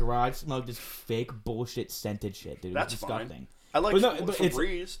entire garage smell like this fake bullshit scented shit, dude. It was That's fine. disgusting. I like But no, but it's-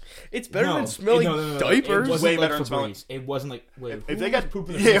 Febreze. It's better No, than smelling no. diapers. It wasn't Way like better than smelling- Febreze. It wasn't like wait. If who they got was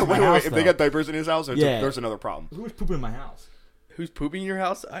pooping in yeah, my wait, house, if they though? got diapers in his house, Yeah. there's another problem. Who was pooping in my house? Who's pooping in your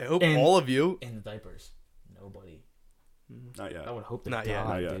house? I hope And- all of you. In the diapers. Nobody. Not yet. I would hope they Not yet. died,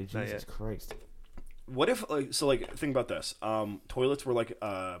 Not yet. dude. Not Jesus yet. Christ. What if think about this? Toilets were like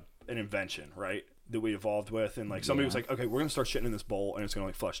an invention, right? That we evolved with, and like somebody was like, okay, we're gonna start shitting in this bowl, and it's gonna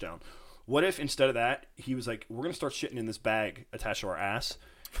like flush down. What if instead of that, he was like, we're gonna start shitting in this bag attached to our ass,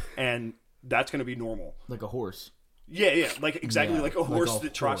 and that's gonna be normal. Like a horse. Yeah, like exactly Yeah, like a like horse a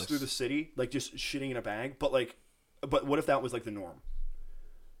that trots horse. through the city, like just shitting in a bag. But what if that was like the norm?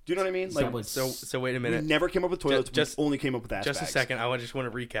 Do you know what I mean? Like, That would So wait a we minute. never came up with toilets. Just- we only came up with ass Just bags. a second. I just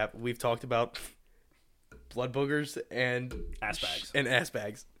want to recap. We've talked about blood boogers and Ass bags. and ass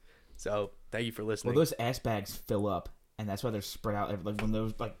bags. So thank you for Well, listening. those ass bags fill up, and that's why they're spread out. Like when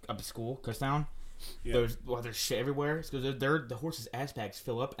those like up to school goes down, Yeah. there's shit everywhere. It's because the horses' ass bags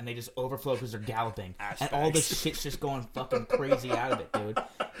fill up and they just overflow because they're galloping, Ass and all bags. this shit's just going fucking crazy out of it, dude.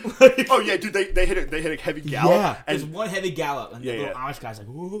 Oh yeah, dude, they hit a heavy gallop. Yeah, there's and one heavy gallop, and Yeah, the little yeah. Amish guy's like,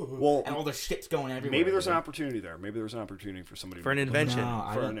 "Whoa," Well, and all the shit's going everywhere. maybe there's an dude. opportunity there. Maybe there's an opportunity for somebody for an to- invention. No,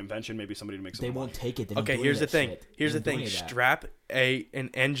 I for don't- an invention. Maybe somebody to make some. They won't take it. They don't Okay, do here's the that thing. shit. Here's They the don't do thing. any of that. Strap an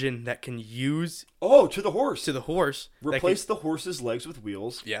engine that can use Oh, to the horse. to the horse. that can- Replace the horse's legs with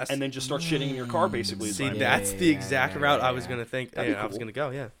wheels. Yes. And then just start shitting in your car, basically. is See, what I mean. that's the exact route I was yeah. gonna think. That'd be I was cool. gonna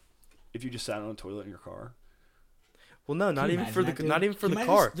go. Yeah. If you just sat on a toilet in your car. Well, no, not Can you even for the imagine that, not dude? even for Can the you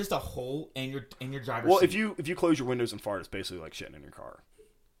car. imagine Just a hole in your driver's Well, seat. if you close your windows and fart, it's basically like shitting in your car.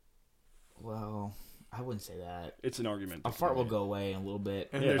 Well, I wouldn't say that. It's an argument. A fart will go away in a little bit.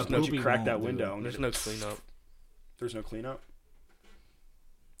 And Yeah, there's but no- once you poopy crack won't, that dude. window, and There's no cleanup. There's no cleanup.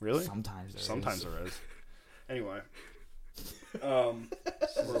 Really? Sometimes there Sometimes is. there is. Anyway. Where are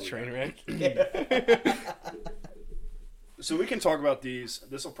we Train at? wreck. So we can talk about these.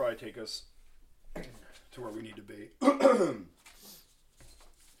 This will probably take us to where we need to be.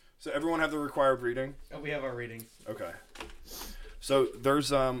 So everyone have the required reading? Oh, we have our readings. Okay. So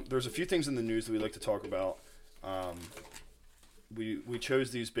there's a few things in the news that we like to talk about. We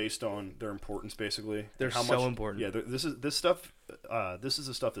chose these based on their importance, basically. They're How so much- important. Yeah, this is the stuff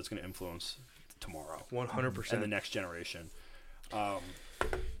that's going to influence tomorrow 100%. and the next generation.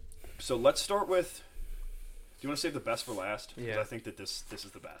 So let's start with. Do you want to save the best for last? 'Cause Yeah. I think that this is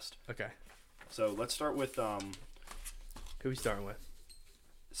the best. Okay. So let's start with Who are we starting with?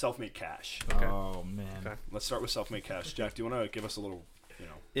 Self-Made Cash. Okay. Oh man. Okay. Let's start with Self-Made Cash. Jack, do you want to give us a little,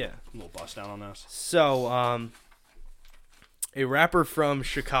 Yeah. a little bust down on this? So, a rapper from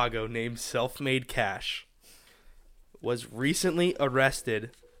Chicago named Self-Made Cash was recently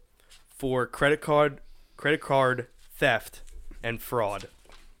arrested for credit card theft and fraud.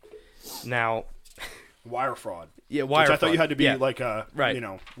 Now, Wire fraud. yeah, wire Which I thought fraud. you had to be Yeah. like Right.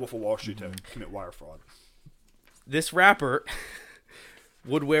 Wolf of Wall Street to commit wire fraud. This rapper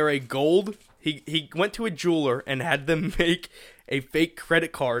would wear a gold. He went to a jeweler and had them make a fake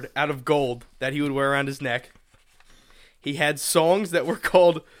credit card out of gold that he would wear around his neck. He had songs that were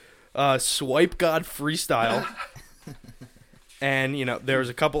called Swipe God Freestyle. And, there was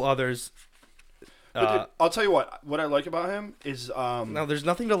a couple others. But dude, I'll tell you what I like about him is No, there's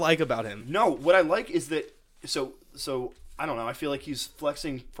nothing to like about him. no, what I like is that so I don't know, I feel like he's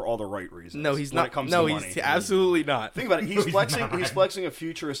flexing for all the right reasons. No, he's when not. It comes No, to he's money. absolutely not. Think about it. He's he's flexing. not. He's flexing a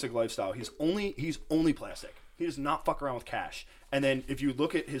futuristic lifestyle. He's only plastic. He does not fuck around with cash. And then if you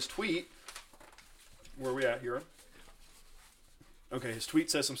look at his tweet, where are we at here? Okay, his tweet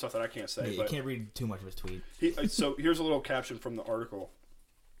says some stuff that I can't say. Yeah, you but can't read too much of his tweet. so here's a little caption from the article.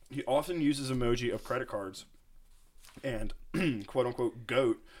 He often uses emoji of credit cards and quote unquote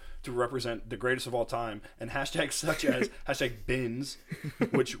goat to represent the greatest of all time, and hashtags such as hashtag bins,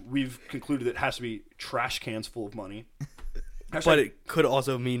 which we've concluded that has to be trash cans full of money. Hashtag, But it could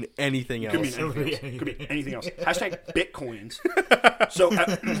also mean anything else. could mean anything else. Could be anything else. Hashtag bitcoins. So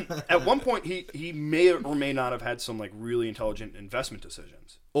at one point he may or may not have had some like really intelligent investment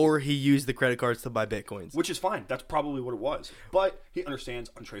decisions, Or he used the credit cards to buy bitcoins. which is fine. That's probably what it was. But he understands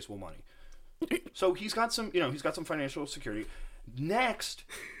untraceable money. So he's got some, he's got some financial security. Next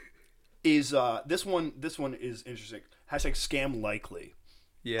is this one is interesting. Hashtag scam likely.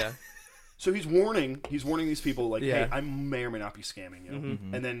 Yeah. So he's warning these people like, Yeah. hey, I may or may not be scamming you.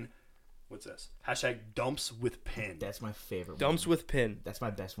 Mm-hmm. And then what's this? Hashtag dumps with pin. That's my favorite. Dumps one. with pin. That's my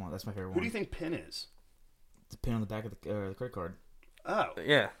best one. That's my favorite one. Who do you think pin is? The pin on the back of the credit card. Oh,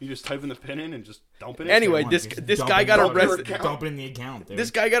 Yeah. you just type in the pin in and just dump it in. Anyway, One, this just this dump guy it got in the- arrested. Dump it in the account. Dude.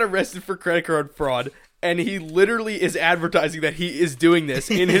 This guy got arrested for credit card fraud, and he literally is advertising that he is doing this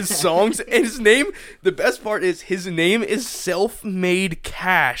in his songs. And his name, the best part is his name is Self-Made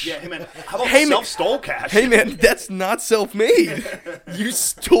Cash. Yeah, hey man, how about Hey, man. self-stole cash? Hey man, that's not self-made. You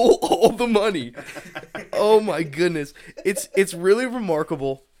stole all the money. Oh my goodness. It's really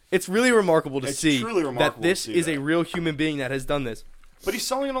remarkable. It's really remarkable to It's see truly that remarkable this to see is that. a real human being that has done this. But he's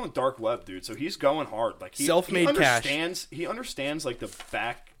selling it on the dark web, dude. So he's going hard. Like Self-made cash. He understands like the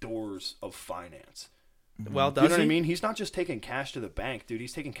back doors of finance. Well, You does know what I he? mean? He's not just taking cash to the bank, dude.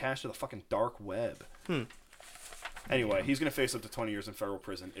 He's taking cash to the fucking dark web. Anyway, he's gonna face up to 20 years in federal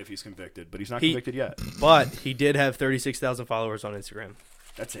prison if he's convicted, but he's not convicted yet. But he did have 36,000 followers on Instagram.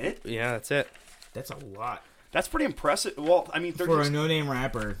 That's it. Yeah, that's it. That's a lot That's pretty impressive. Well, I mean, for a no-name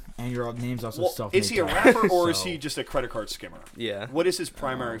rapper, and your name's also well, self-made. is he a cash, rapper or is so- he just a credit card skimmer? Yeah. What is his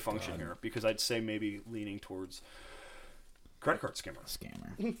primary function here? Because I'd say maybe leaning towards credit card skimmer.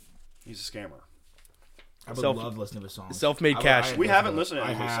 scammer? He's a scammer. I would Self- love listening to his songs. Self-Made Cash. We haven't listened to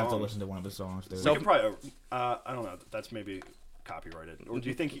I any of his have to songs. listen to one of his songs, dude. We Self- could probably. I don't know. That's maybe copyrighted. Or do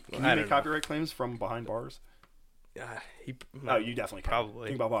you think can I you don't make know. copyright claims from behind bars? He, Oh, you definitely can. Probably.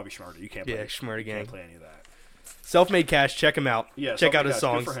 Think about Bobby Schmurda. You can't. Yeah, play, Schmurda gang. Can't play any of that. Self-Made Cash. Check him out. Yeah, check out Self-Made his Cash.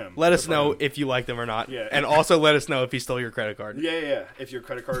 songs. Good for him. Let Good us for know him. if you like them or not. Yeah. And also let us know if he stole your credit card. Yeah. If your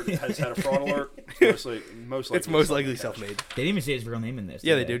credit card has had a fraud alert, most likely It's most likely Cash. self-made. They didn't even say his real name in this.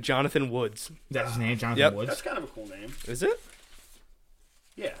 Yeah, did they do. Jonathan Woods. That's his name, Jonathan Yep. Woods. That's kind of a cool name. Is it?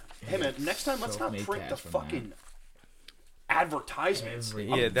 Yeah. Hey man, next time let's not Self-made print the cash from fucking advertisements.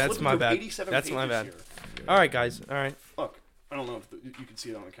 Every- I'm Yeah, that's flipping my through bad. 87 That's my pages bad. here. All right, guys. All right. Look, I don't know if you can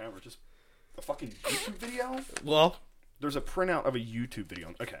see it on the camera. Just a fucking YouTube video. Well, There's a printout of a YouTube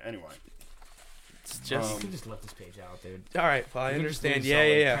video. Okay, anyway. it's just. You could just left this page out, dude. all right. Well, I You could just understand. leave Yeah,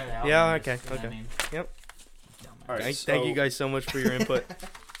 solid, yeah, cut it yeah. out Yeah. and Okay. just- you know what I Okay. mean? Yep. Dumbass. All right. Thank you so guys so much for your input.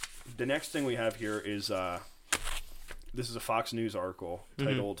 The next thing we have here is this is a Fox News article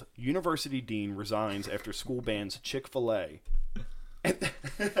titled "University Dean Resigns After School Bans Chick-fil-A," and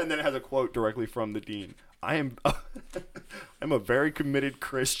then it has a quote directly from the dean. I'm a very committed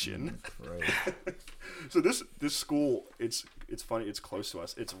Christian. Right. So this school, it's funny. It's close to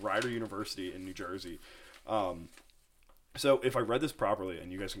us. It's Rider University in New Jersey. So if I read this properly,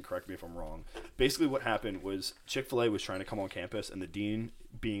 and you guys can correct me if I'm wrong, basically what happened was Chick-fil-A was trying to come on campus, and the dean,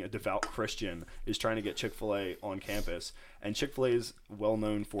 being a devout Christian, is trying to get Chick-fil-A on campus. And Chick-fil-A is well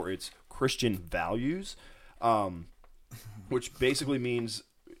known for its Christian values, which basically means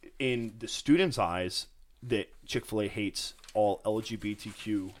in the students' eyes that Chick-fil-A hates all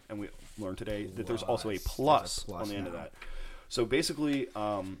LGBTQ, and we learned today that there's also a plus on the end of that. So basically,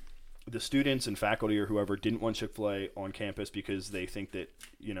 the students and faculty or whoever didn't want Chick-fil-A on campus because they think that,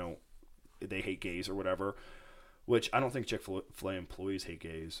 they hate gays or whatever, which I don't think Chick-fil-A employees hate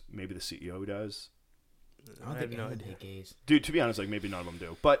gays. Maybe the CEO does. I don't think anyone hate gays. Dude, to be honest, maybe none of them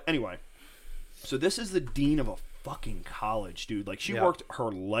do. But anyway, so this is the dean of a fucking college, dude. Like, she worked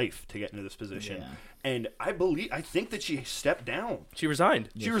her life to get into this position. Yeah. And I think that she stepped down. She resigned.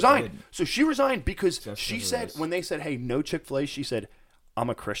 She resigned. did. So she resigned because That's she what it said, is. when they said, hey, no Chick-fil-A, she said, I'm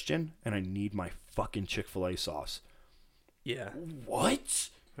a Christian and I need my fucking Chick-fil-A sauce. Yeah. What?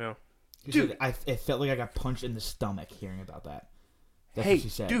 Yeah. Dude. It felt like I got punched in the stomach hearing about that. That's Hey, what she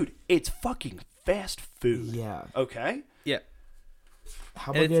said. dude, it's fucking fast food. Yeah. Okay? Yeah.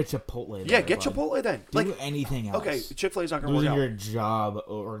 How about get a Chipotle? Yeah, there, get bud? Chipotle then. Do anything else. Okay, Chick-fil-A's not going to work Losing out. your job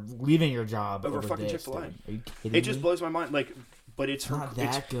or leaving your job Over over fucking this, Chick-fil-A. dude. Are you kidding It just me? blows my mind. Like, but it's her. Not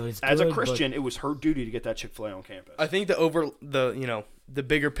that good. It's as a good, Christian, it was her duty to get that Chick-fil-A on campus. I think the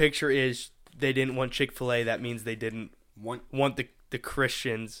bigger picture is they didn't want Chick-fil-A. That means they didn't want the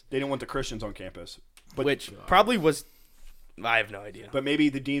Christians, They didn't want the Christians on campus. But, which probably was. I have no idea. But maybe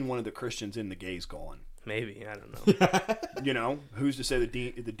the dean wanted the Christians in, the gays gone. Maybe, I don't know. Who's to say the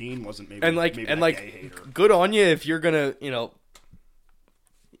dean wasn't maybe and maybe that gay hater. good on you if you're gonna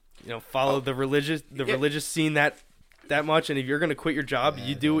follow the religious scene that much, and if you're gonna quit your job,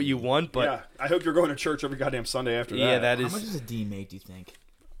 you do what you want. But yeah, I hope you're going to church every goddamn Sunday after that. yeah, that How is. much does a dean make, do you think?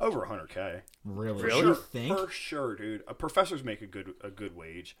 Over 100K. Really? Really? You think? For sure, dude. Professors make a good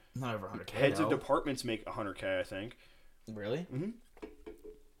wage. Not over 100K. Heads of though. departments make 100K, I think. Really?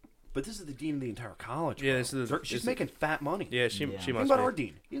 But this is the dean of the entire college. Yeah, bro. this is She's making fat money. Yeah, she Yeah. Think must about be. our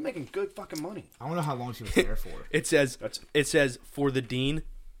dean. He's making good fucking money. I don't know how long she was there for. It says That's for the dean,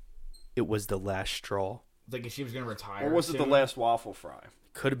 it was the last straw. Like if she was gonna retire. or was it the soon. last waffle fry?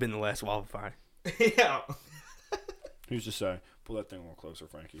 Could have been the last wildfire. Yeah. Who's to say? Pull that thing a little closer,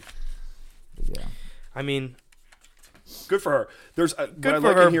 Frankie. Yeah. I mean, Good for her. There's what Good I for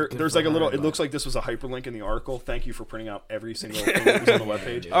like her. in here. Good There's for like a little. her, It but- looks like this was a hyperlink in the article. Thank you for printing out every single thing that was on the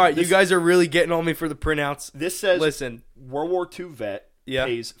webpage. all right, you guys are really getting on me for the printouts. This says, Listen, World War II vet Yeah.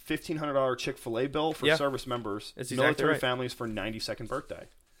 pays $1,500 Chick-fil-A bill for Yeah. service members, That's exactly military right. families for 92nd birthday.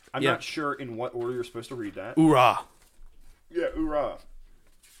 I'm Yeah. not sure in what order you're supposed to read that. hoorah! Yeah, hoorah.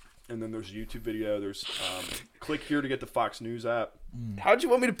 And then there's a YouTube video. There's click here to get the Fox News app. How'd you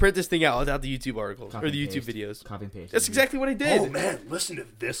want me to print this thing out without the YouTube articles Copy or the and YouTube paste. videos? Copy and paste. That's exactly what I did. Oh man, listen to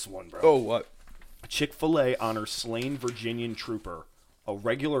this one, bro. Oh, what? Chick-fil-A honors slain Virginian trooper, a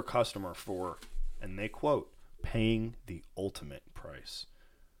regular customer for, and they quote, paying the ultimate price.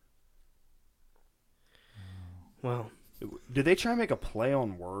 Well, Did they try and make a play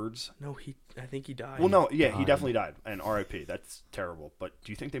on words? no, I think he died. Well, no, yeah, he died. definitely died, and R.I.P. That's terrible. But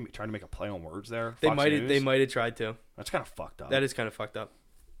do you think they tried to make a play on words there? They Fox might News? have tried to. That's kind of fucked up. That is kind of fucked up.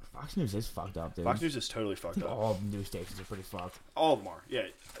 Fox News is fucked up, dude. Fox News is totally fucked up. All news stations are pretty fucked. All of them are. Yeah.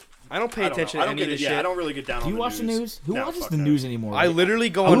 I don't pay I don't attention know. to I don't any of get this it. shit. Yeah, I don't really get down Do on you the watch the news? Who No, watches fuck the that. news anymore? I literally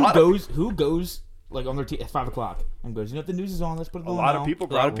go on. Who goes like on their at 5 o'clock and goes, you know what the news is on? Let's put it A on lot now." of people,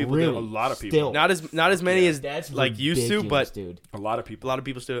 A lot of people do. do. A lot of people. Still. Not as many as That's like used to, ridiculous, but dude. A lot of a people. lot of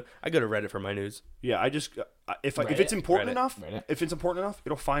people still. I go to Reddit for my news. Yeah, I just if Reddit? it's important Reddit. enough, Reddit. if it's important enough,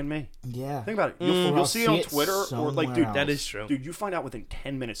 it'll find me. Yeah. Think about it. Mm. You'll I'll see it on see it Twitter or like, somewhere dude, else. That is true. dude, you find out within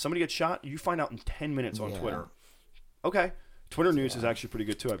 10 minutes. Somebody gets shot, you find out in 10 minutes on Yeah. Twitter. Okay, Twitter news is actually pretty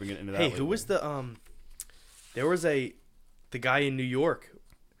good too. I've been getting into that. Hey, lately. who was the There was the guy in New York.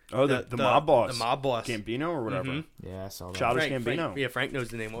 Oh, the mob boss, The mob boss. Gambino or whatever. Mhm. Yeah, I saw that. Childish Frank, Gambino. Frank knows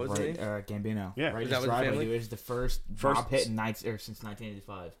the name. What was his Right, name? Gambino. Yeah. Right, Is that his with the driveway, family? dude. It was the first mob hit in since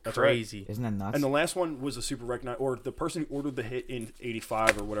 1985. That's right. Crazy. Isn't that nuts? And the last one was a super recognized, or the person who ordered the hit in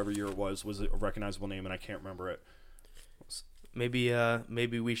 '85 or whatever year it was a recognizable name, and I can't remember it.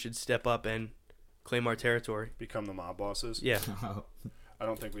 Maybe we should step up and claim our territory. Become the mob bosses. Yeah. I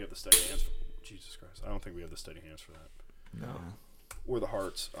don't think we have the steady hands. Jesus Christ, I don't think we have the steady hands for that, no. or the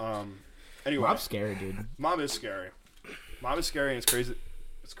hearts. Anyway, Mob's scary, dude. Mom is scary. Mom is scary, and it's crazy.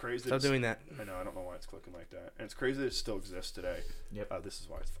 It's crazy. Stop doing that. I know. I don't know why it's clicking like that, and it's crazy that it still exists today. Yep. This is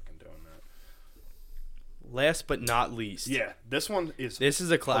why it's fucking doing that. Last but not least. Yeah, this one is. This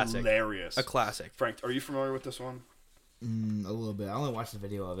is a classic. Hilarious. A classic. Frank, are you familiar with this one? A little bit. I only watched the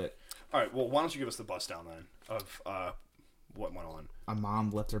video of it. All right. Well, why don't you give us the bust down then of What went on? A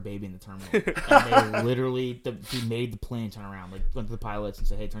mom left her baby in the terminal, and they literally he made the plane turn around. Like went to the pilots and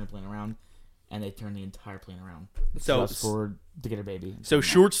said, "Hey, turn the plane around," and they turned the entire plane around. So Just for to get her baby. So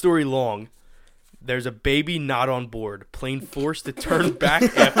short story long, there's a baby not on board. Plane forced to turn back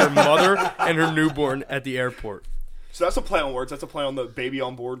after mother and her newborn at the airport. So that's a play on words. That's a play on the baby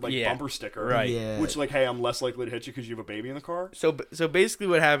on board like Yeah. bumper sticker, Right. Yeah. Which like, hey, I'm less likely to hit you because you have a baby in the car. So basically,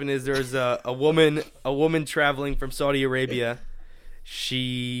 what happened is there's a woman traveling from Saudi Arabia.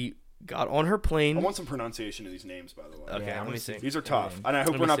 She got on her I plane. want some pronunciation of these names, by the way. Okay, Yeah, I let me wanna see. These are tough, Yeah. and I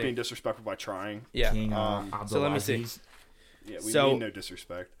hope Let we're me not see. being disrespectful by trying. Yeah. King So let me see. Abdulaziz. Yeah, we So- mean no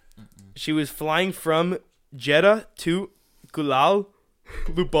disrespect. She was flying from Jeddah to Kuala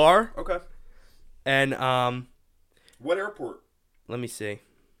Lumpur, Okay. and What airport? let me see.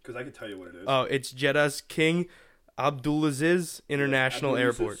 Because I can tell you what it is. Oh, it's Jeddah's King Abdulaziz International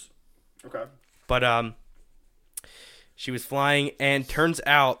Airport. Okay. But she was flying, and turns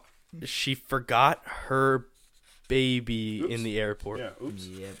out she forgot her baby Oops. in the airport. Yeah. Oops.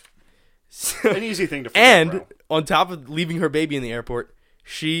 Yep. An easy thing to forget, And bro. on top of leaving her baby in the airport,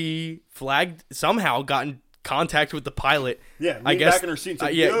 she somehow got in contact with the pilot. Yeah, I leaned guess. back in her seat and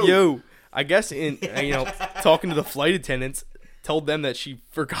said, yeah, yo. I guess talking to the flight attendants, told them that she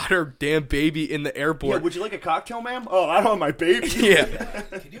forgot her damn baby in the Yeah, airport. would you like a cocktail, ma'am? Oh, I don't have my baby. Yeah.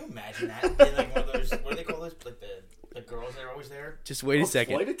 Could you imagine that? In like one of those, what do they call those? Like the girls that are always there. Just wait a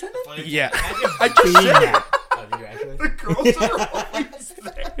second. Flight attendant? Like, Yeah. Imagine being that. Oh, did you actually? The girls are always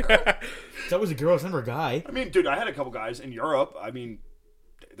there. That was a girl. It's never a guy. I mean, dude, I had a couple guys in Europe. I mean,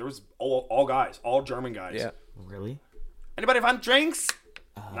 there was all guys, all German guys. Yeah. Really? Anybody want drinks?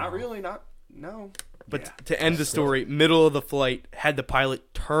 Not really. No. But Yeah. to end the story, middle of the flight, had the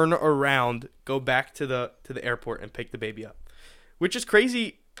pilot turn around, go back to the airport, and pick the baby up, which is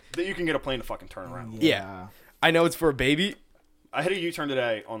crazy. That you can get a plane to fucking turn around. Yeah. I know it's for a baby. I hit a U-turn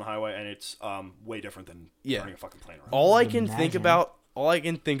today on the highway, and it's way different than turning a fucking plane around. All I can think Imagine.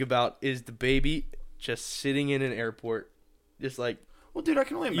 about is the baby just sitting in an airport, just like, Well, dude, I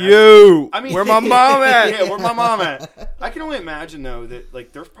can only imagine. yo, I mean, where my mom at? Yeah, where my mom at? I can only imagine though that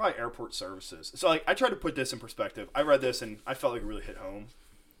like there's probably airport services. So like I tried to put this in perspective. I read this and I felt like it really hit home.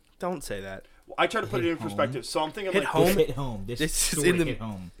 Don't say that. I tried to put it in Hit home? perspective. So I'm thinking Hit like home? This hit home. This This is story in the- hit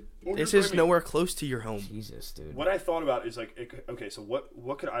home. Well, This here's is what I mean. nowhere close to your home. Jesus, dude. What I thought about is like, okay, so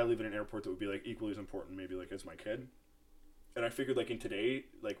what could I leave in an airport that would be like equally as important, maybe like as my kid? And I figured like in today,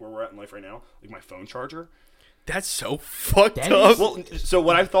 like where we're at in life right now, like my phone charger. That's so fucked That up. is- Well, so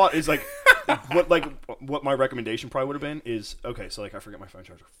what I thought is like, what my recommendation probably would have been is okay. So like I forget my phone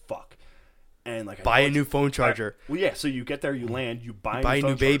charger. Fuck. And like I Buy know a it's- new phone charger. Well, yeah. So you get there, you land, you buy buy a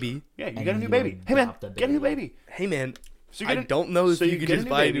phone new baby. charger. Yeah, you And get a new you baby. Hey man, adopt a get a new baby. baby. Hey man, So you I get a- don't know if so you you could get a just new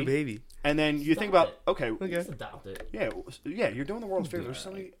buy a baby. new baby. And then you think Adopt about okay, Okay. Just adopt it. yeah, you're doing the world a favor. Do There's so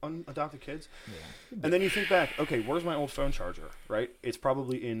that. many unadopted kids. Yeah. And then you think back, okay, where's my old phone charger? Right? It's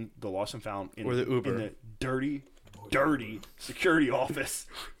probably in the lost and found in Or the Uber. in the dirty security office,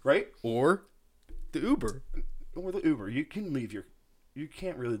 right? Or the Uber. Or the Uber. You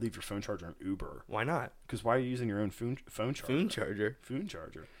can't really leave your phone charger in Uber Why not? because why are you using your own phone charger? Phone charger. Phone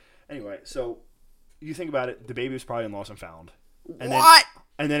charger. Anyway, so you think about it, the baby was probably in lost and found. And What?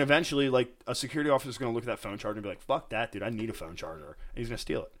 And then eventually, like, a security officer is going to look at that phone charger and be like, fuck that, dude, I need a phone charger. And he's going to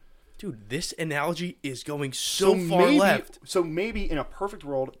steal it. Dude, this analogy is going so far left. So maybe in a perfect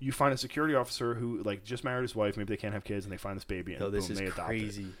world, you find a security officer who, like, just married his wife, maybe they can't have kids, and they find this baby, and No, this boom, is they adopt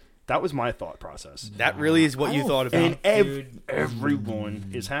crazy. it. That was my thought process. That really is what I you don't thought about. And Dude.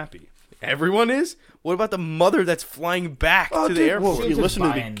 everyone is happy. Everyone is? What about the mother that's flying back Oh, to the dude, airport? well, She'll you just listen to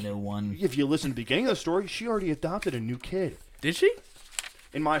buy the- a new one. If you listen to the beginning of the story, she already adopted a new kid. Did she?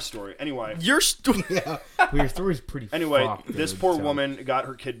 In my story. Anyway. Your story. Yeah. Well, your story's pretty Anyway, fucked, this dude, poor so- woman got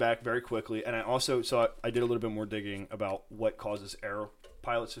her kid back very quickly, and I also I did a little bit more digging about what causes air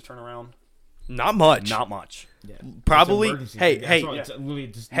pilots to turn around. Not much. Not much. Yeah. Probably- It's emergency. hey, That's hey, all, it's literally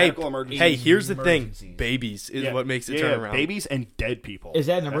just Hey, Medical emergency. hey, here's the thing. Emergencies. Babies is Yeah. what makes it Yeah, turn around. Babies and dead people. Is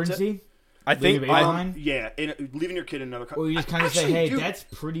that an That's emergency? I think Leave a baby I, behind? Yeah, leaving your kid in another country. Or you just kind of say, Actually, "Hey, dude, that's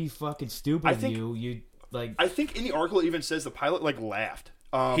pretty fucking stupid I of think- you." You like. I think in the article it even says the pilot like laughed.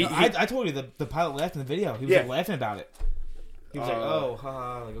 He- I told you the pilot laughed in the video. He was Yeah. like laughing about it. He was like, "Oh,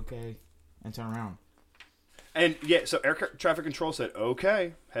 haha," like okay, and turn around. And yeah, so air traffic control said,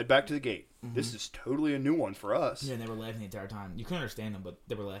 "Okay, head back to the gate. This is totally a new one for us." Yeah, and they were laughing the entire time. You couldn't understand them, but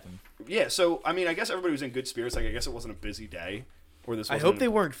they were laughing. Yeah, so I mean, I guess everybody was in good spirits. Like, I guess it wasn't a busy day, or this. I Wasn't hope they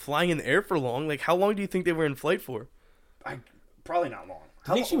weren't flying in the air for long. Like, how long do you think they were in flight for? Probably not long.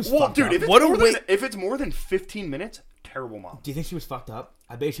 I think she was well, fucked dude. up. If it's, What a more than, way- if it's more than 15 minutes, terrible mom. Do you think she was fucked up?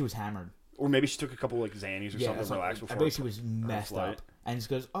 I bet she was hammered. or maybe she took a couple like Xannies or something to relax before. I bet she was messed flight. up, and just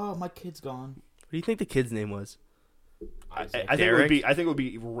goes, "Oh, my kid's gone." What do you think the kid's name was? I think it would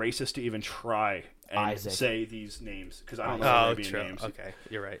be racist to even try and say these names because I don't know Arabian names. Okay,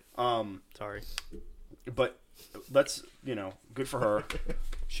 you're right. Sorry. But let's good for her.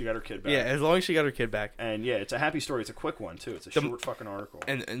 She got her kid back. Yeah, as long as she got her kid back. And yeah, it's a happy story. It's a quick one too. It's a short fucking article.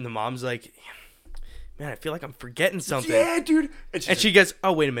 And the mom's like, man, I feel like I'm forgetting something. Yeah, dude. And she goes,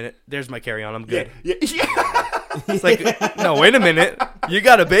 oh, wait a minute. There's my carry-on. I'm good. Yeah. It's like, no, wait a minute. You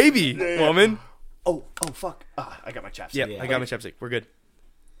got a baby, woman. Oh, fuck. I got my chapstick. Yeah, I got my chapstick. We're good.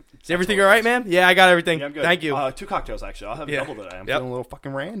 Is everything all right, man? Yeah, I got everything. Yeah, I'm good. Thank you. 2 cocktails, actually. I'll have a double today. I'm feeling a little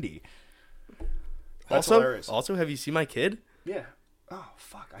fucking randy. That's also, hilarious. Have you seen my kid? Yeah. Oh,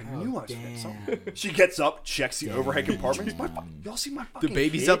 fuck. I knew I was forgetting something. She gets up, checks the overhead compartment. Y'all see my fucking The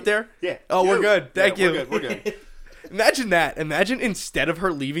baby's kid? up there? Yeah. Oh, we're good. Thank you. We're good. Imagine that. Imagine instead of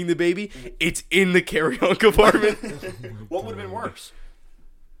her leaving the baby, it's in the carry-on compartment. What would have been worse?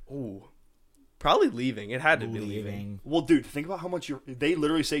 Ooh. Probably leaving. It had to be leaving. Well, dude, think about how much they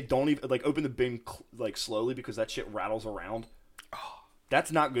literally say don't even open the bin slowly because that shit rattles around.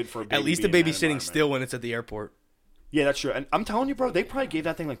 That's not good for a baby. At least the baby's sitting still when it's at the airport. Yeah, that's true. And I'm telling you, bro, they probably gave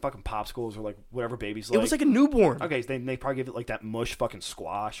that thing like fucking popsicles or like whatever babies like. It was like a newborn. Okay, so they probably gave it like that mush fucking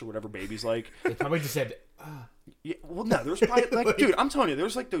squash or whatever babies like. They probably just said, Yeah, well, no, there's probably like, dude, I'm telling you,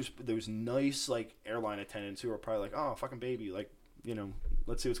 there's like those nice like airline attendants who are probably like, oh, fucking baby, like,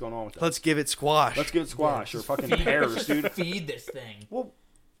 let's see what's going on with that. Let's give it squash. Let's give it squash or fucking pears, dude. Feed this thing. Well,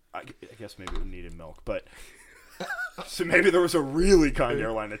 I guess maybe it needed milk, but so maybe there was a really kind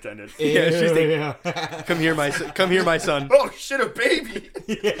airline attendant. Yeah, she's like, come here, my son. Oh shit, a baby.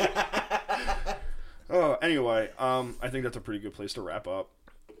 Oh, anyway, I think that's a pretty good place to wrap up.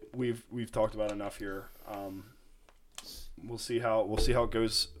 We've talked about enough here. We'll see how it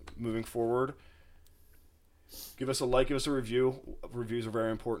goes moving forward. Give us a like, give us a review. Reviews are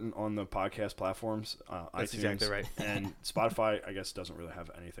very important on the podcast platforms. That's iTunes exactly right. And Spotify, I guess, doesn't really have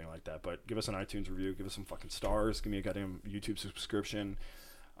anything like that. But give us an iTunes review. Give us some fucking stars. Give me a goddamn YouTube subscription.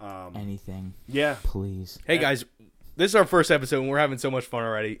 Anything. Yeah. Please. Hey guys, this is our first episode and we're having so much fun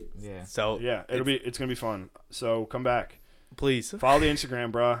already. Yeah. So yeah, it's gonna be fun. So come back. Please Follow the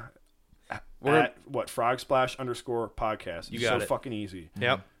Instagram, bruh. At Frogsplash_podcast. You got it. So fucking easy.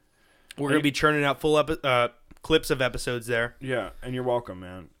 Yep. We're gonna be churning out full clips of episodes there. Yeah, and you're welcome,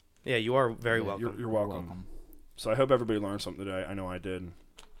 man. Yeah, you are very welcome. You're welcome. So I hope everybody learned something today. I know I did. Do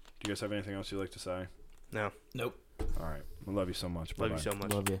you guys have anything else you'd like to say? No. Nope. All right. I love you so much. Love Bye-bye. you so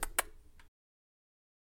much. Love you.